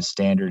Jazz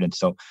Standard. And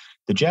so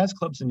the jazz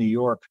clubs in New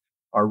York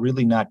are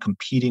really not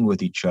competing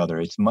with each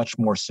other. It's much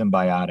more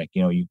symbiotic.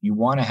 You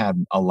want to have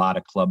a lot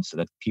of clubs so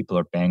that people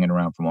are banging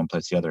around from one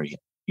place to the other.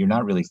 You're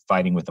not really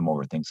fighting with them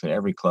over things. So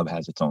every club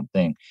has its own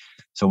thing.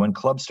 So when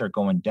clubs start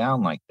going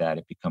down like that,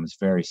 it becomes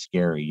very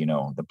scary.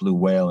 The Blue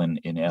Whale in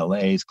LA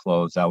is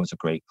closed. That was a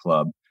great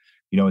club.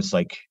 It's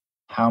like,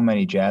 how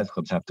many jazz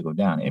clubs have to go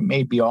down? It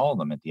may be all of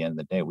them at the end of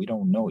the day. We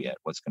don't know yet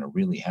what's going to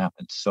really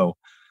happen. So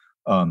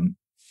I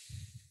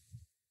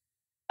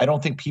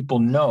don't think people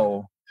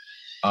know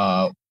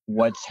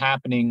what's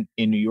happening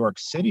in New York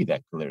City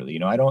that clearly.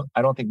 I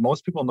don't think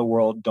most people in the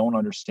world don't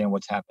understand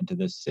what's happened to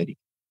this city.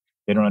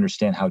 They don't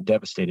understand how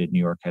devastated New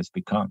York has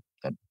become,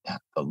 that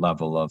the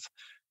level of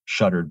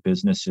shuttered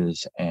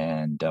businesses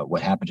and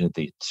what happened to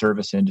the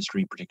service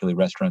industry, particularly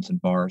restaurants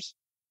and bars.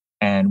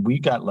 And we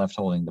got left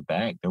holding the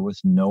bag. There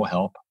was no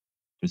help.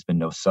 There's been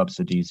no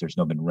subsidies. There's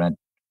no been rent.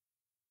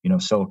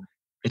 So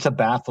it's a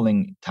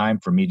baffling time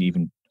for me to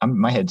even,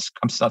 I'm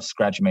still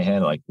scratching my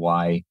head like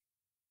why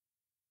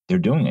they're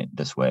doing it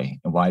this way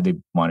and why they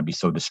want to be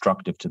so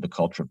destructive to the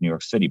culture of New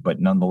York City. But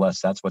nonetheless,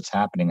 that's what's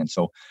happening. And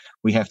so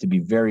we have to be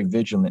very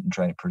vigilant in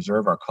trying to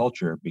preserve our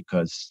culture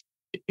because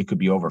it could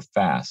be over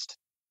fast.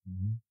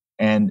 Mm-hmm.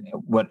 And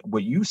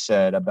what you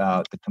said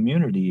about the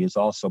community is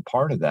also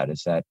part of that,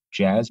 is that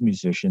jazz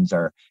musicians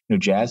are,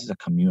 jazz is a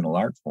communal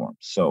art form.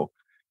 So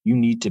you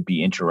need to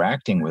be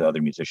interacting with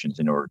other musicians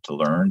in order to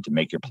learn, to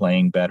make your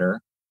playing better,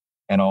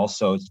 and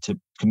also to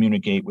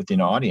communicate with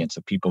an audience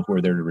of people who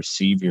are there to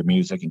receive your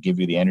music and give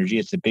you the energy.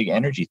 It's a big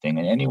energy thing.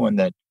 And anyone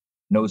that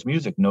knows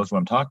music knows what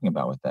I'm talking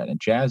about with that. And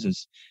jazz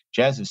is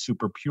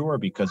super pure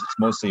because it's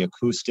mostly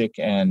acoustic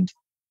and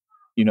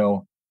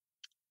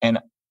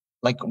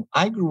like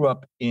I grew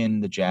up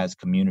in the jazz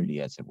community,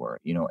 as it were,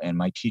 and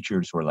my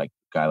teachers were like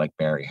a guy like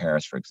Barry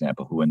Harris, for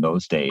example, who in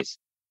those days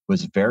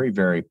was very,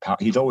 very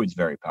he's always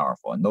very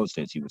powerful. In those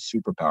days, he was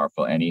super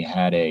powerful, and he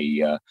had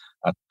a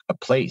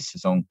place,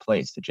 his own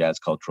place, the Jazz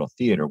Cultural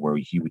Theater, where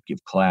he would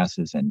give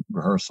classes and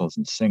rehearsals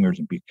and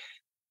singers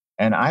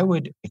and I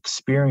would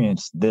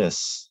experience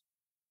this.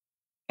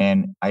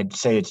 And I'd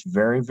say it's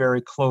very,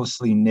 very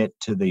closely knit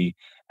to the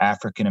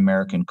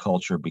African-American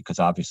culture because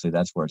obviously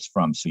that's where it's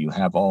from. So you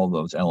have all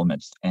those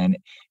elements. And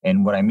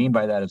what I mean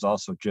by that is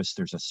also just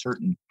there's a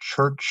certain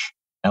church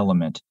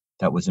element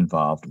that was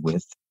involved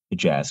with the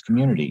jazz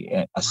community,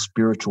 a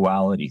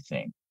spirituality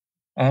thing.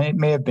 And it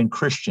may have been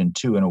Christian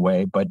too, in a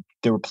way, but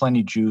there were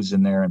plenty Jews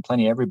in there and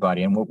plenty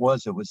everybody. And it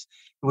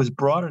was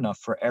broad enough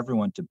for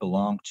everyone to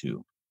belong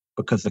to,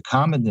 because the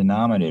common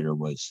denominator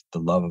was the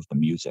love of the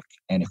music.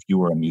 And if you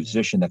were a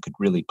musician that could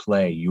really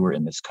play, you were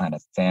in this kind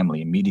of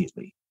family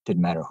immediately.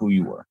 Didn't matter who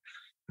you were,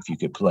 if you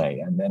could play.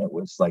 And then it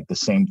was like the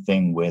same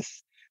thing with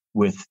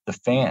the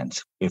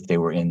fans, if they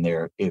were in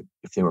there, if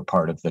they were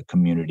part of the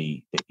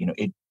community.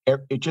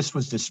 It just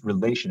was this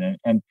relation.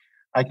 And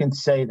I can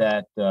say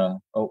that.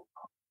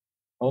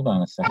 Hold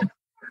on a second.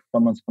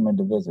 Someone's coming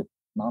to visit.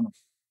 Mama.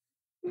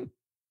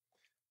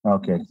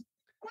 Okay.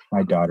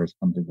 My daughter's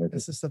come to visit.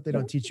 This is stuff they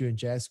don't teach you in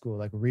jazz school,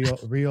 like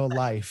real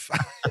life.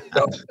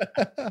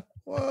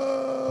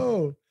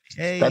 Whoa.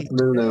 Hey. That's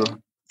Lulu.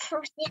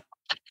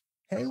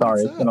 Hey,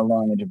 sorry, it's been a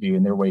long interview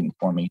and they're waiting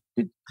for me.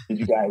 Did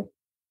you guys?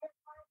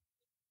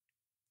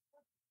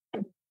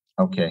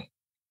 Okay.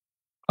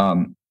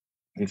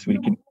 This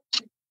week. Can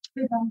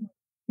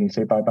you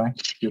say bye-bye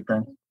to your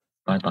friends?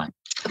 Bye-bye.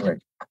 All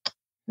right.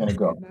 I'm gonna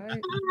go.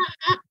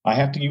 I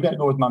have to. You got to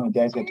go with mom and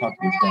dad's. Got to talk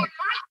to your friends.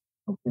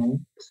 Okay.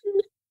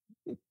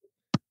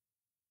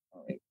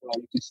 All right. Well,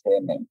 you can stay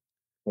a minute.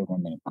 Stay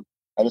 1 minute.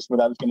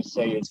 What I was going to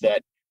say is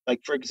that, like,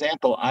 for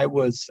example,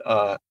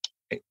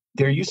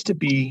 there used to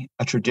be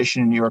a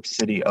tradition in New York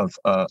City of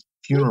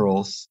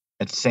funerals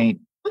at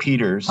St.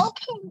 Peter's,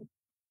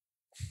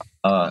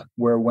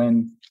 where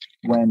when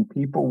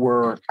people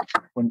were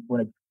when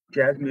a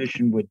jazz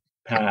musician would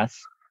pass,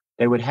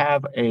 they would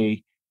have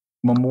a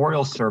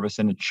memorial service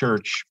in a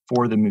church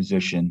for the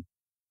musician,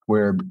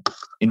 where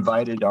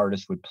invited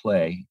artists would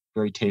play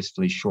very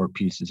tastefully short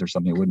pieces or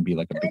something. It wouldn't be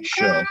like a big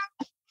show,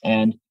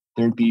 and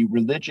there'd be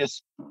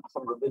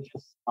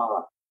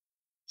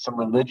some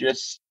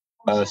religious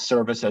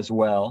service as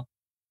well.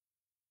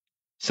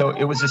 So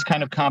it was this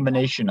kind of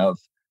combination of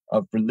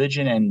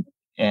religion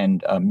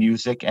and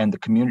music and the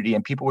community,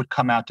 and people would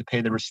come out to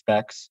pay their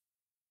respects.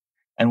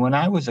 And when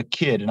I was a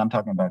kid, and I'm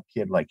talking about a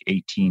kid like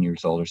 18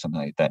 years old or something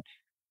like that,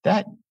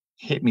 that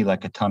hit me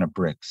like a ton of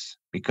bricks,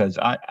 because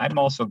I'm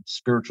also a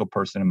spiritual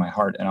person in my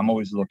heart, and I'm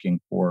always looking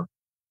for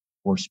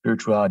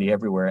spirituality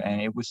everywhere.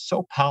 And it was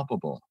so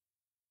palpable.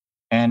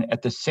 And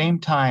at the same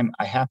time,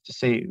 I have to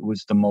say it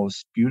was the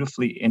most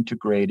beautifully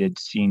integrated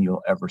scene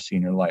you'll ever see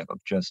in your life,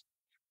 of just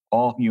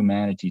all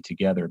humanity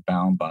together,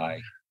 bound by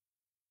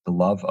the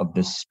love of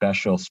this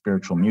special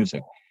spiritual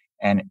music.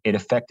 And it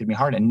affected me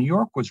hard. And New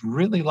York was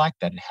really like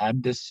that. It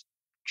had this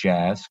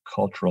jazz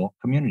cultural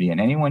community.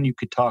 And anyone you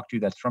could talk to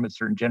that's from a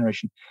certain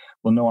generation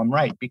will know I'm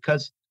right,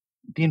 because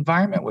the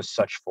environment was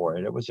such for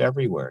it. It was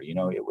everywhere.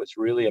 It was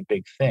really a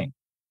big thing.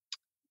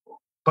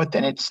 But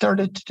then it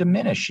started to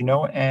diminish,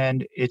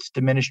 and it's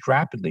diminished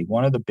rapidly.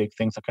 One of the big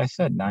things, like I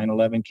said,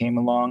 9/11 came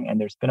along, and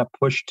there's been a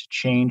push to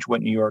change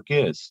what New York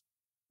is,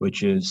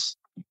 which is,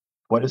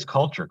 what is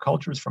culture?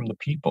 Culture is from the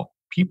people.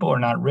 People are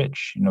not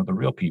rich, the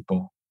real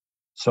people.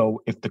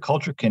 So if the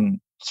culture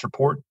can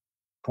support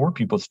poor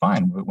people, it's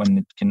fine. But when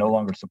it can no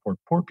longer support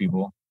poor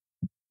people,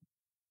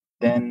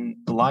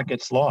 then a lot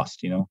gets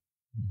lost,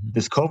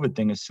 This COVID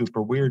thing is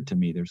super weird to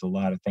me. There's a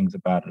lot of things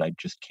about it I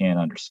just can't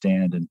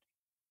understand. And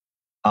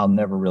I'll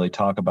never really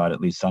talk about it,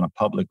 at least on a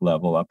public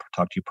level. I'll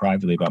talk to you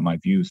privately about my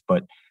views.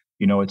 But,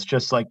 it's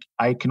just like,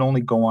 I can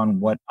only go on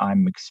what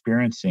I'm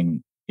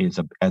experiencing as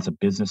a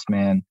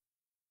businessman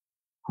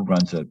who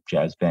runs a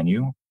jazz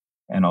venue,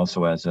 and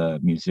also as a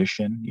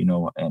musician,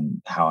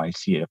 and how I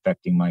see it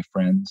affecting my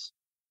friends.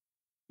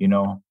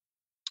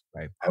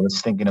 Right. I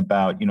was thinking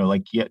about,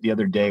 the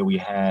other day we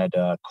had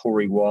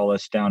Corey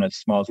Wallace down at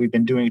Smalls. We've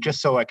been doing,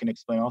 just so I can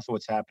explain also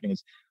what's happening,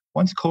 is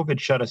once COVID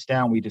shut us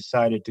down, we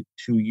decided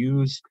to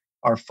use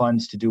our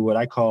funds to do what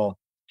I call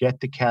Get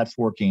the Cats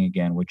Working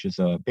Again, which is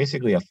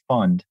basically a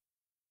fund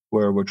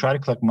where we're trying to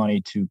collect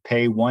money to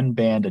pay one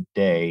band a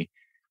day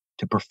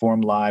to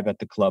perform live at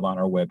the club on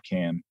our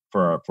webcam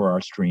for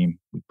our stream.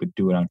 We could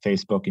do it on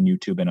Facebook and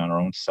YouTube and on our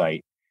own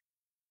site.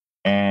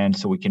 And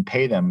so we can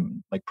pay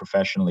them like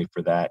professionally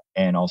for that,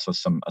 and also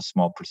a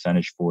small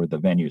percentage for the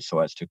venue, so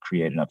as to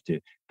create enough to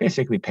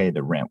basically pay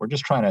the rent. We're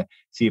just trying to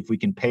see if we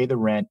can pay the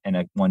rent and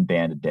one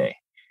band a day.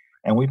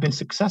 And we've been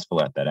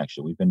successful at that,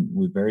 actually.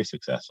 We're very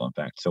successful, in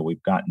fact. So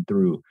we've gotten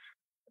through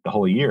the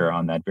whole year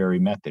on that very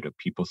method of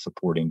people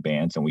supporting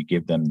bands, and we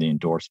give them the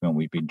endorsement.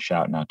 We've been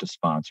shouting out to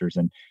sponsors,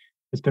 and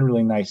it's been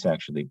really nice,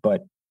 actually.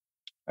 But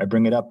I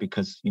bring it up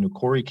because,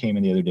 Corey came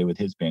in the other day with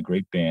his band,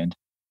 great band.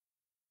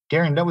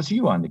 Darren, that was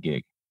you on the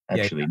gig,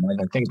 actually. Yeah.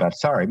 I think about it.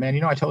 Sorry,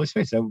 man. I totally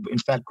spaced. In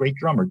fact, great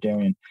drummer,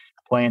 Darren,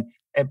 playing.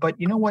 But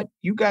you know what?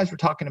 You guys were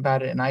talking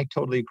about it, and I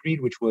totally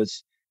agreed, which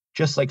was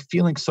just like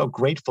feeling so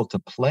grateful to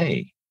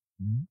play.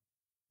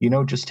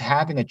 Mm-hmm. Just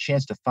having a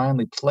chance to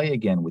finally play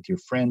again with your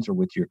friends, or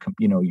with your,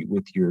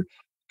 with your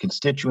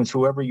constituents,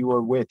 whoever you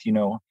are with,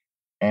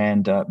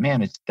 And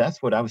man,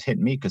 that's what I was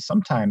hitting me, because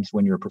sometimes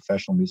when you're a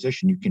professional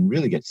musician, you can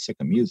really get sick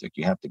of music.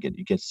 You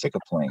get sick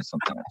of playing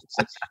sometimes.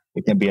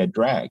 It can be a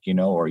drag,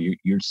 or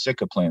you're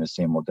sick of playing the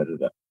same old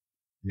da-da-da.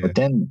 Yeah. But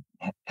then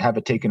have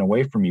it taken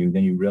away from you,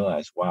 then you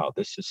realize, wow,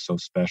 this is so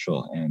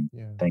special, and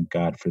thank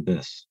God for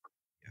this.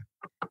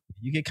 Yeah.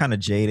 You get kind of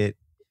jaded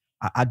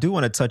I do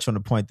want to touch on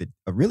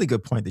a really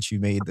good point that you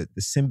made, that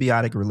the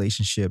symbiotic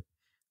relationship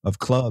of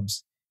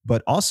clubs,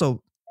 but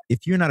also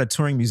if you're not a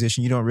touring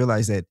musician, you don't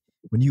realize that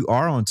when you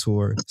are on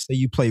tour, say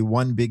you play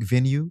one big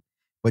venue,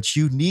 but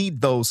you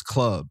need those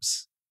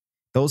clubs.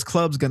 Those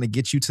clubs going to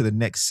get you to the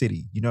next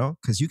city,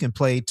 because you can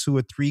play 2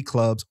 or 3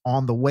 clubs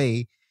on the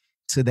way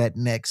to that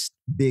next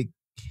big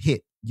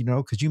hit,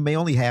 because you may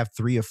only have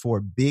 3 or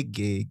 4 big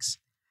gigs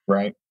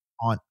Right.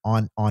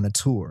 on a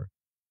tour.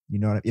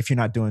 If you're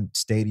not doing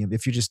stadium,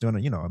 if you're just doing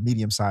a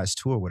medium-sized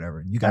tour or whatever,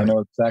 and I know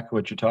exactly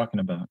what you're talking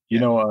about.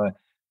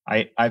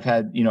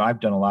 I've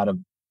done a lot of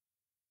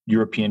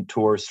European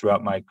tours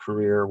throughout my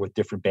career with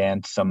different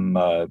bands,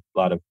 a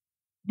lot of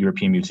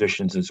European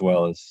musicians as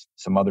well as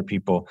some other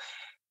people,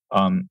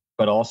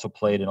 but also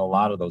played in a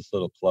lot of those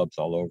little clubs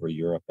all over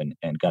Europe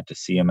and got to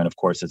see them. And of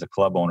course, as a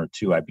club owner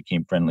too, I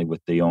became friendly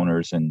with the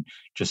owners, and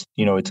just,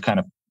 it's kind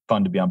of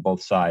fun to be on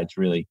both sides,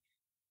 really.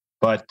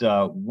 But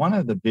one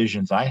of the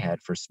visions I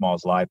had for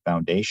Smalls Live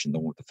Foundation,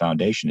 the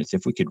foundation, is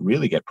if we could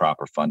really get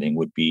proper funding,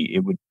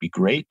 it would be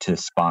great to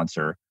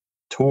sponsor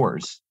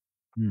tours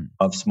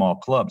of small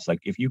clubs. Like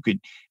if you could,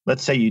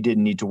 let's say you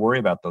didn't need to worry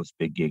about those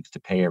big gigs to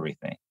pay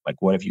everything. Like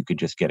what if you could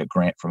just get a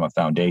grant from a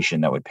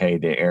foundation that would pay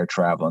the air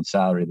travel and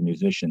salary of the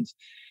musicians,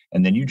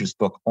 and then you just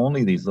book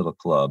only these little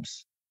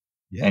clubs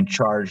and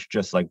charge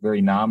just like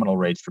very nominal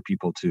rates for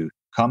people to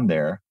come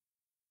there.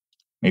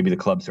 Maybe the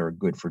clubs are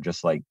good for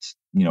just like,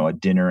 a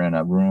dinner and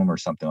a room or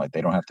something, like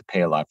they don't have to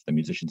pay a lot for the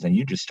musicians. And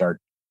you just start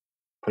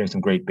putting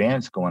some great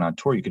bands going on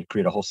tour. You could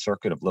create a whole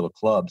circuit of little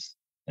clubs.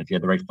 And if you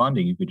had the right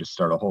funding, you could just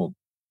start a whole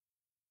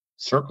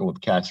circle of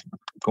cats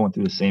going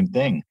through the same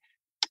thing.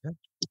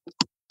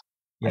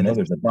 I know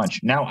there's a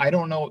bunch. Now, I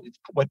don't know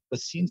what the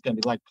scene's going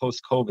to be like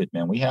post-COVID,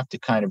 man. We have to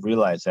kind of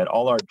realize that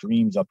all our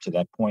dreams up to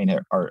that point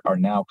are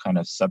now kind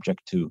of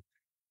subject to,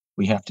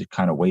 we have to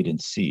kind of wait and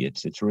see.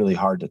 It's really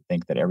hard to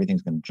think that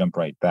everything's going to jump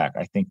right back.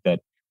 I think that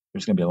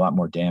there's going to be a lot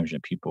more damage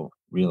than people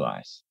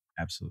realize.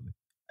 Absolutely.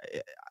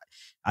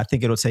 I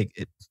think it'll take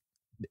it,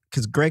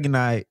 because Greg and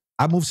I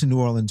moved to New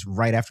Orleans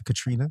right after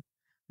Katrina,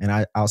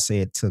 and I'll say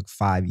it took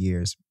 5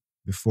 years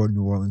before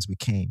New Orleans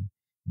became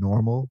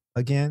normal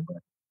again.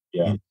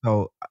 Yeah. And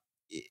so,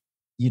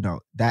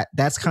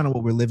 that's kind of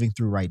what we're living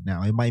through right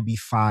now. It might be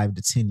 5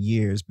 to 10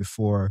 years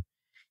before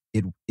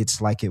it's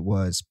like it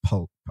was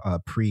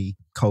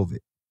pre-COVID.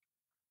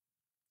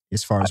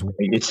 As far as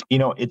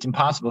it's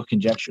impossible to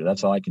conjecture.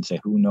 That's all I can say.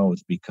 Who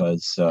knows?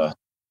 Because I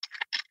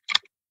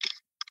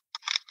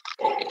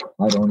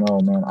don't know,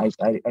 man. I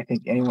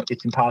think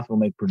it's impossible to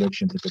make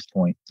predictions at this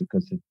point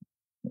because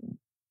you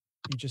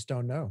just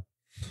don't know.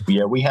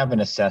 Yeah, we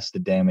haven't assessed the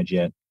damage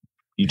yet.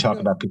 You talk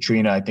about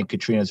Katrina. I think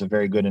Katrina is a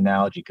very good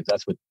analogy, because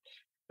that's what,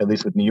 at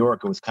least with New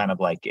York, it was kind of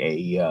like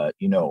a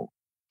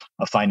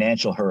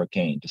financial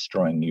hurricane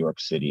destroying New York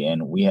City,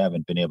 and we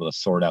haven't been able to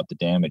sort out the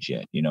damage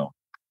yet.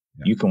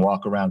 You can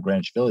walk around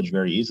Greenwich Village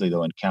very easily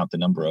though and count the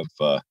number of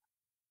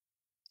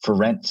for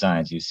rent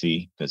signs you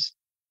see, because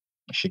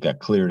shit got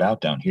cleared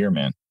out down here,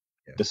 man.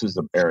 Yeah. This is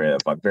the area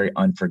of a very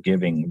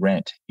unforgiving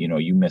rent.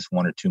 You miss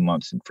 1 or 2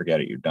 months and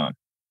forget it, you're done.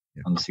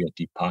 Yeah. Unless you have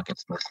deep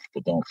pockets, most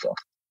people don't. So.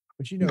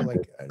 But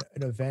like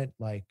an event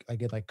like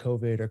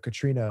COVID or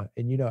Katrina,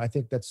 and I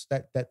think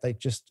that like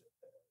just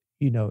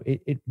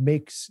it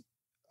makes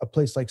a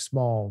place like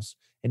Smalls,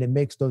 and it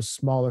makes those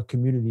smaller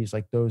communities,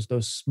 like those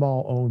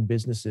small owned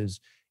businesses,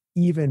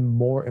 even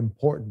more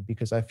important,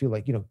 because I feel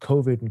like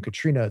COVID and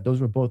Katrina,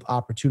 those were both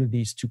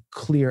opportunities to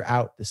clear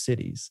out the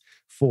cities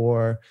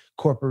for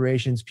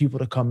corporations, people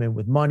to come in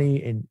with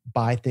money and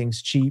buy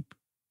things cheap.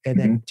 And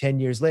then 10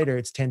 years later,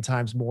 it's 10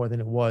 times more than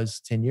it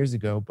was 10 years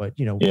ago. But,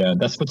 yeah,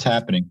 that's what's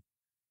happening.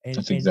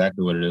 That's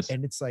exactly what it is.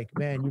 And it's like,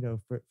 man,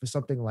 for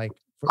something like,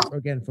 for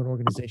an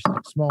organization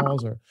like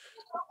Smalls or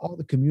all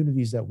the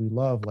communities that we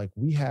love, like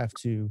we have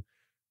to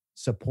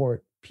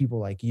support people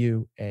like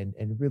you and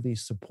really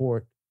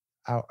support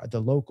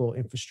the local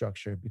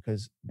infrastructure,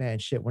 because, man,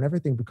 shit, when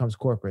everything becomes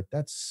corporate,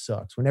 that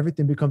sucks. When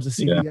everything becomes a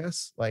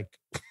CVS, like...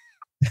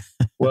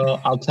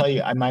 Well, I'll tell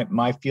you,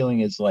 my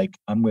feeling is like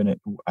I'm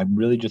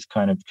really just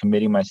kind of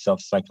committing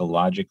myself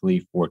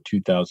psychologically for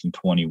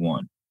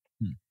 2021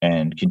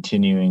 and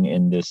continuing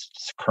in this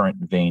current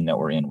vein that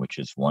we're in, which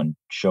is one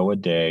show a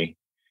day,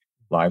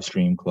 live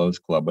stream,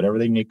 closed club, whatever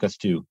they make us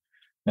do.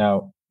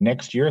 Now,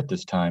 next year at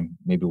this time,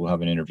 maybe we'll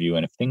have an interview,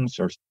 and if things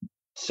are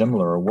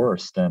similar or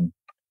worse, then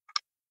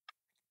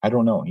I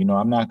don't know.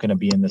 I'm not going to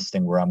be in this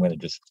thing where I'm going to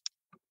just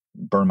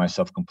burn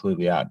myself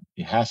completely out.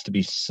 It has to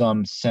be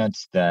some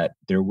sense that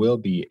there will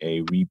be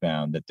a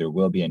rebound, that there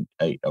will be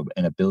an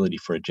ability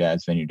for a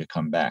jazz venue to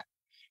come back.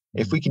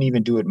 If we can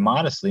even do it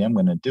modestly, I'm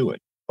going to do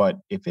it. But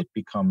if it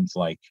becomes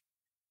like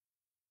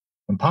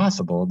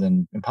impossible,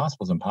 then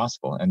impossible is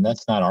impossible. And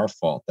that's not our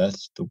fault.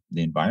 That's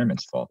the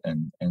environment's fault.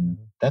 And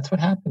that's what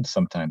happens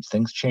sometimes.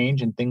 Things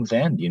change and things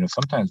end.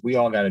 Sometimes we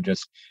all got to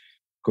just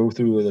go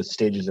through the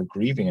stages of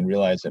grieving and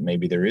realize that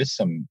maybe there is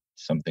some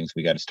things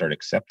we got to start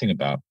accepting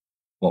about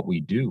what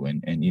we do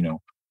and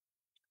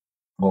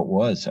what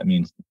was. I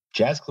mean,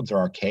 jazz clubs are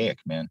archaic,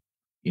 man.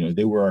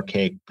 They were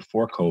archaic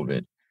before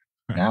COVID.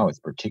 Now it's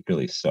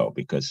particularly so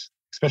because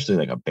especially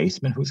like a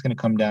basement, who's going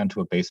to come down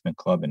to a basement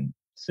club and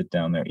sit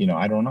down there?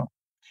 I don't know.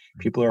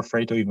 People are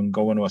afraid to even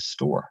go into a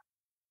store.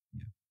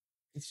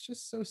 It's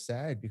just so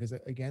sad because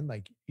again,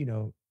 like,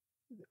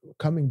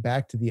 coming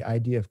back to the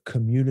idea of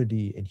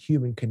community and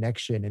human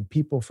connection and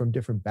people from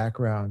different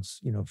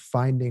backgrounds,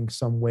 finding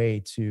some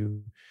way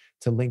to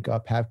link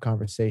up, have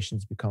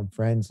conversations, become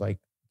friends. Like,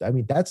 I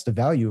mean, that's the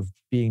value of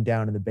being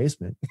down in the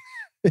basement,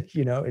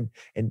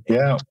 and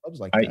Yeah, clubs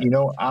like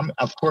that.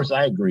 of course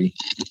I agree.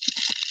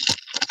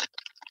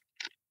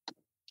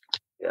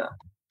 Yeah.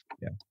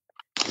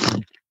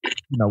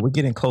 We're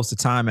getting close to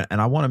time,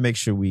 and I want to make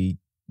sure we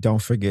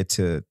don't forget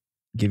to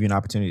give you an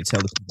opportunity to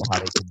tell the people how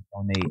they can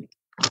donate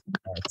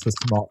to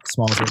small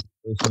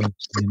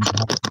organizations and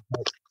how they can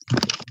help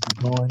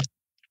keep going,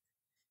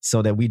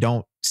 so that we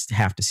don't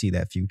have to see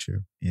that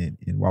future, and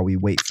while we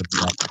wait for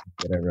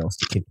whatever else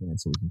to kick in,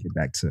 so we can get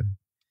back to.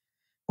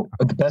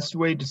 But the best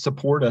way to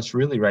support us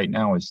really right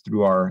now is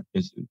through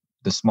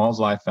the Smalls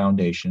Life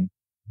Foundation,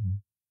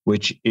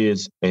 which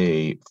is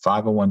a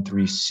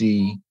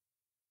 501(c),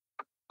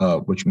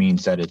 which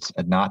means that it's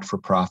a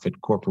not-for-profit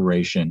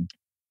corporation,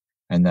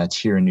 and that's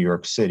here in New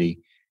York City.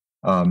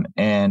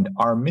 And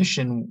our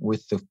mission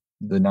with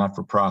the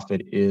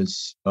not-for-profit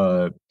is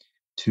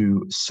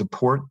to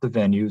support the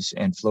venues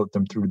and float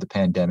them through the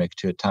pandemic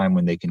to a time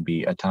when they can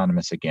be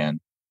autonomous again,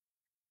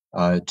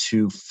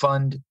 to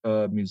fund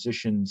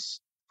musicians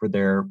for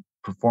their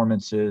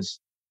performances,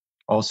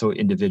 also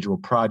individual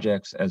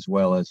projects, as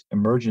well as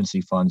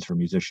emergency funds for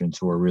musicians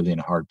who are really in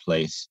a hard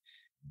place.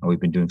 And we've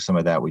been doing some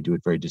of that. We do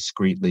it very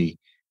discreetly,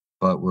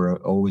 but we're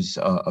always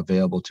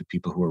available to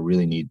people who are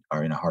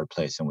in a hard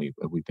place. And we've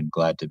been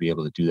glad to be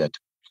able to do that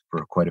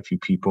for quite a few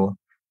people,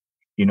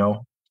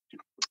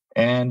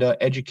 And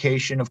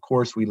education, of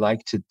course, we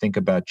like to think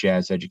about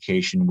jazz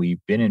education. We've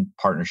been in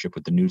partnership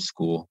with the New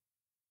School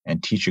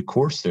and teach a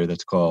course there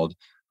that's called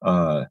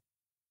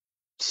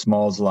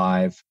Smalls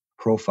Live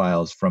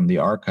Profiles from the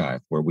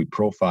Archive, where we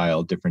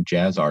profile different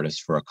jazz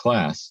artists for a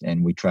class,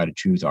 and we try to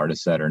choose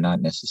artists that are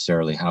not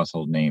necessarily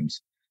household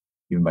names,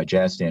 even by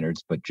jazz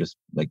standards, but just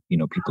like,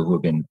 people who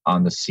have been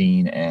on the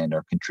scene and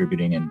are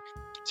contributing. And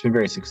it's been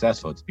very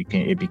successful. It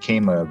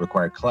became a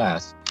required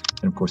class.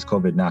 And of course,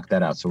 COVID knocked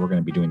that out. So we're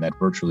going to be doing that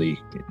virtually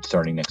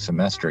starting next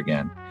semester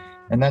again.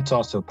 And that's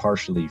also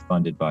partially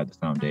funded by the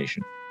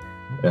foundation.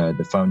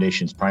 The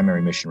foundation's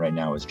primary mission right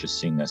now is just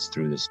seeing us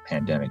through this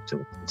pandemic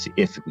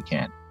if we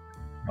can.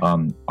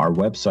 Our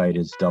website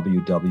is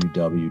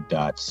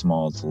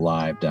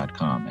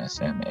www.smallslive.com,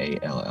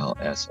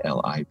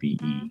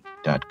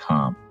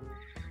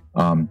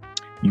 SMALLSLIVE.com.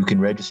 You can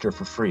register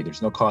for free.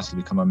 There's no cost to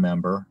become a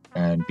member,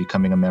 and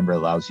becoming a member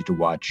allows you to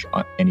watch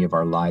any of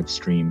our live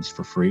streams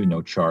for free,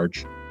 no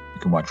charge. You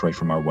can watch right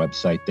from our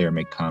website there,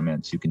 make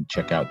comments. You can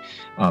check out.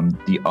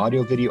 The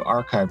audio video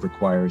archive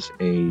requires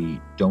a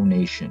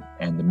donation,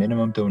 and the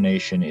minimum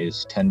donation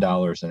is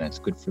 $10, and that's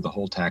good for the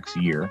whole tax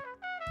year.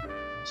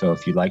 So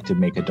if you'd like to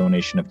make a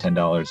donation of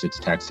 $10, it's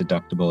tax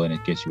deductible, and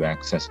it gives you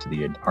access to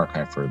the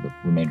archive for the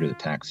remainder of the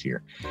tax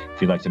year.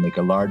 If you'd like to make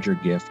a larger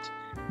gift,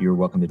 you're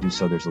welcome to do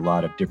so. There's a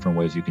lot of different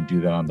ways you can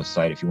do that on the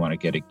site. If you want to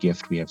get a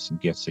gift, we have some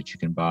gifts that you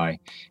can buy.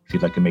 If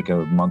you'd like to make a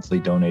monthly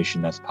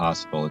donation, that's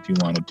possible. If you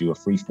want to do a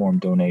free-form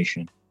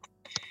donation,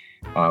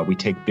 we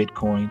take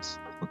Bitcoins.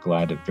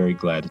 We're very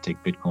glad to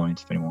take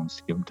Bitcoins if anyone wants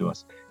to give them to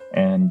us.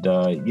 And,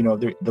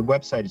 the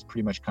website is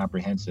pretty much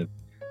comprehensive.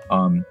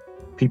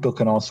 People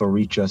can also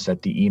reach us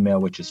at the email,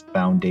 which is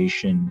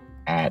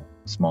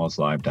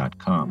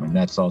foundation@smallslive.com. And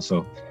that's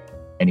also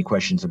any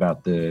questions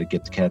about the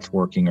Get the Cats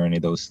Working or any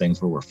of those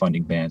things where we're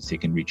funding bands. They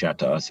can reach out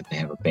to us if they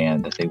have a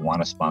band that they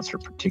want to sponsor.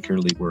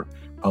 Particularly, we're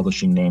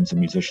publishing names of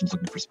musicians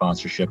looking for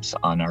sponsorships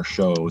on our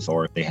shows,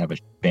 or if they have a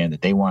band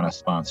that they want to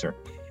sponsor.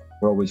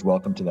 We're always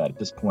welcome to that. At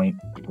this point,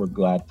 we're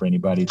glad for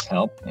anybody's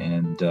help,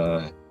 and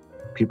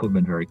people have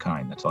been very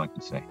kind. That's all I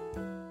can say.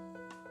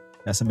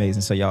 That's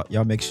amazing. So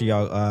y'all make sure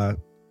y'all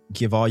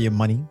give all your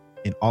money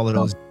in all of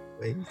those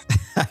ways.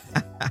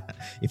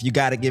 If you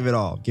got to give it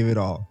all,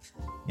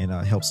 and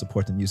help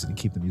support the music and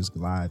keep the music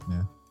alive,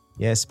 man.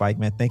 Yeah, Spike,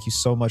 man, thank you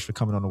so much for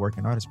coming on the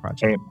Working Artist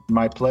Project. Hey,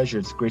 my pleasure.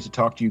 It's great to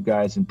talk to you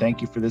guys, and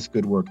thank you for this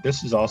good work.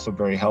 This is also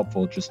very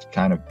helpful, just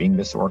kind of being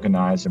this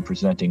organized and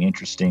presenting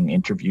interesting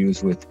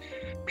interviews with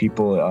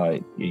people.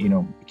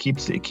 It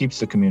keeps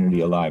the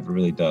community alive. It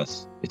really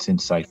does. It's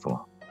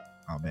insightful.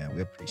 Oh man,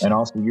 we appreciate it. And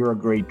also, you're a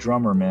great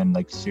drummer, man.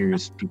 Like,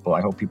 serious people.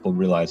 I hope people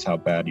realize how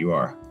bad you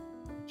are.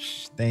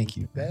 Thank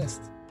you.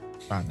 Best.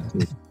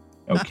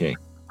 Okay.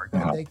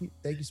 Thank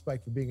you,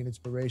 Spike, for being an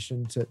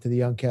inspiration to the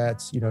young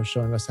cats.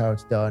 Showing us how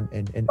it's done,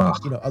 and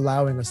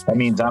allowing us. That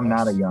means I'm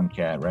not a young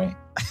cat, right?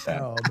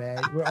 Oh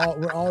man,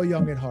 we're all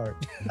young at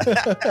heart.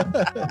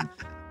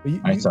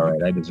 That's all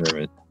right. I deserve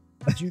it.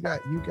 But you got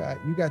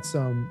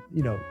some.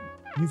 You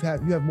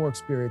have more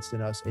experience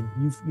than us, and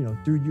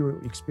through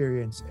your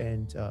experience,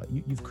 and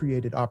you've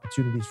created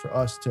opportunities for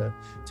us to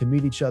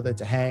meet each other,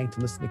 to hang, to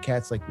listen to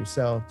cats like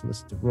yourself, to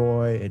listen to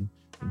Roy, and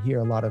and hear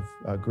a lot of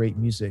great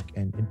music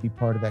and be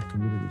part of that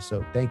community.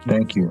 So thank you.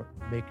 Thank you.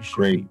 Making sure.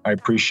 Great. I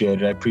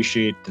appreciate it. I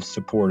appreciate the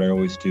support. I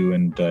always do.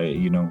 And,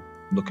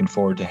 looking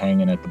forward to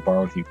hanging at the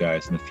bar with you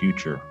guys in the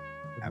future.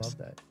 Would love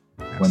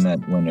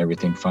that. When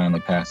everything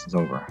finally passes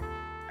over.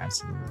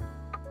 Absolutely.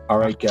 All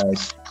right,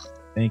 guys.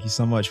 Thank you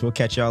so much. We'll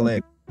catch y'all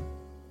later.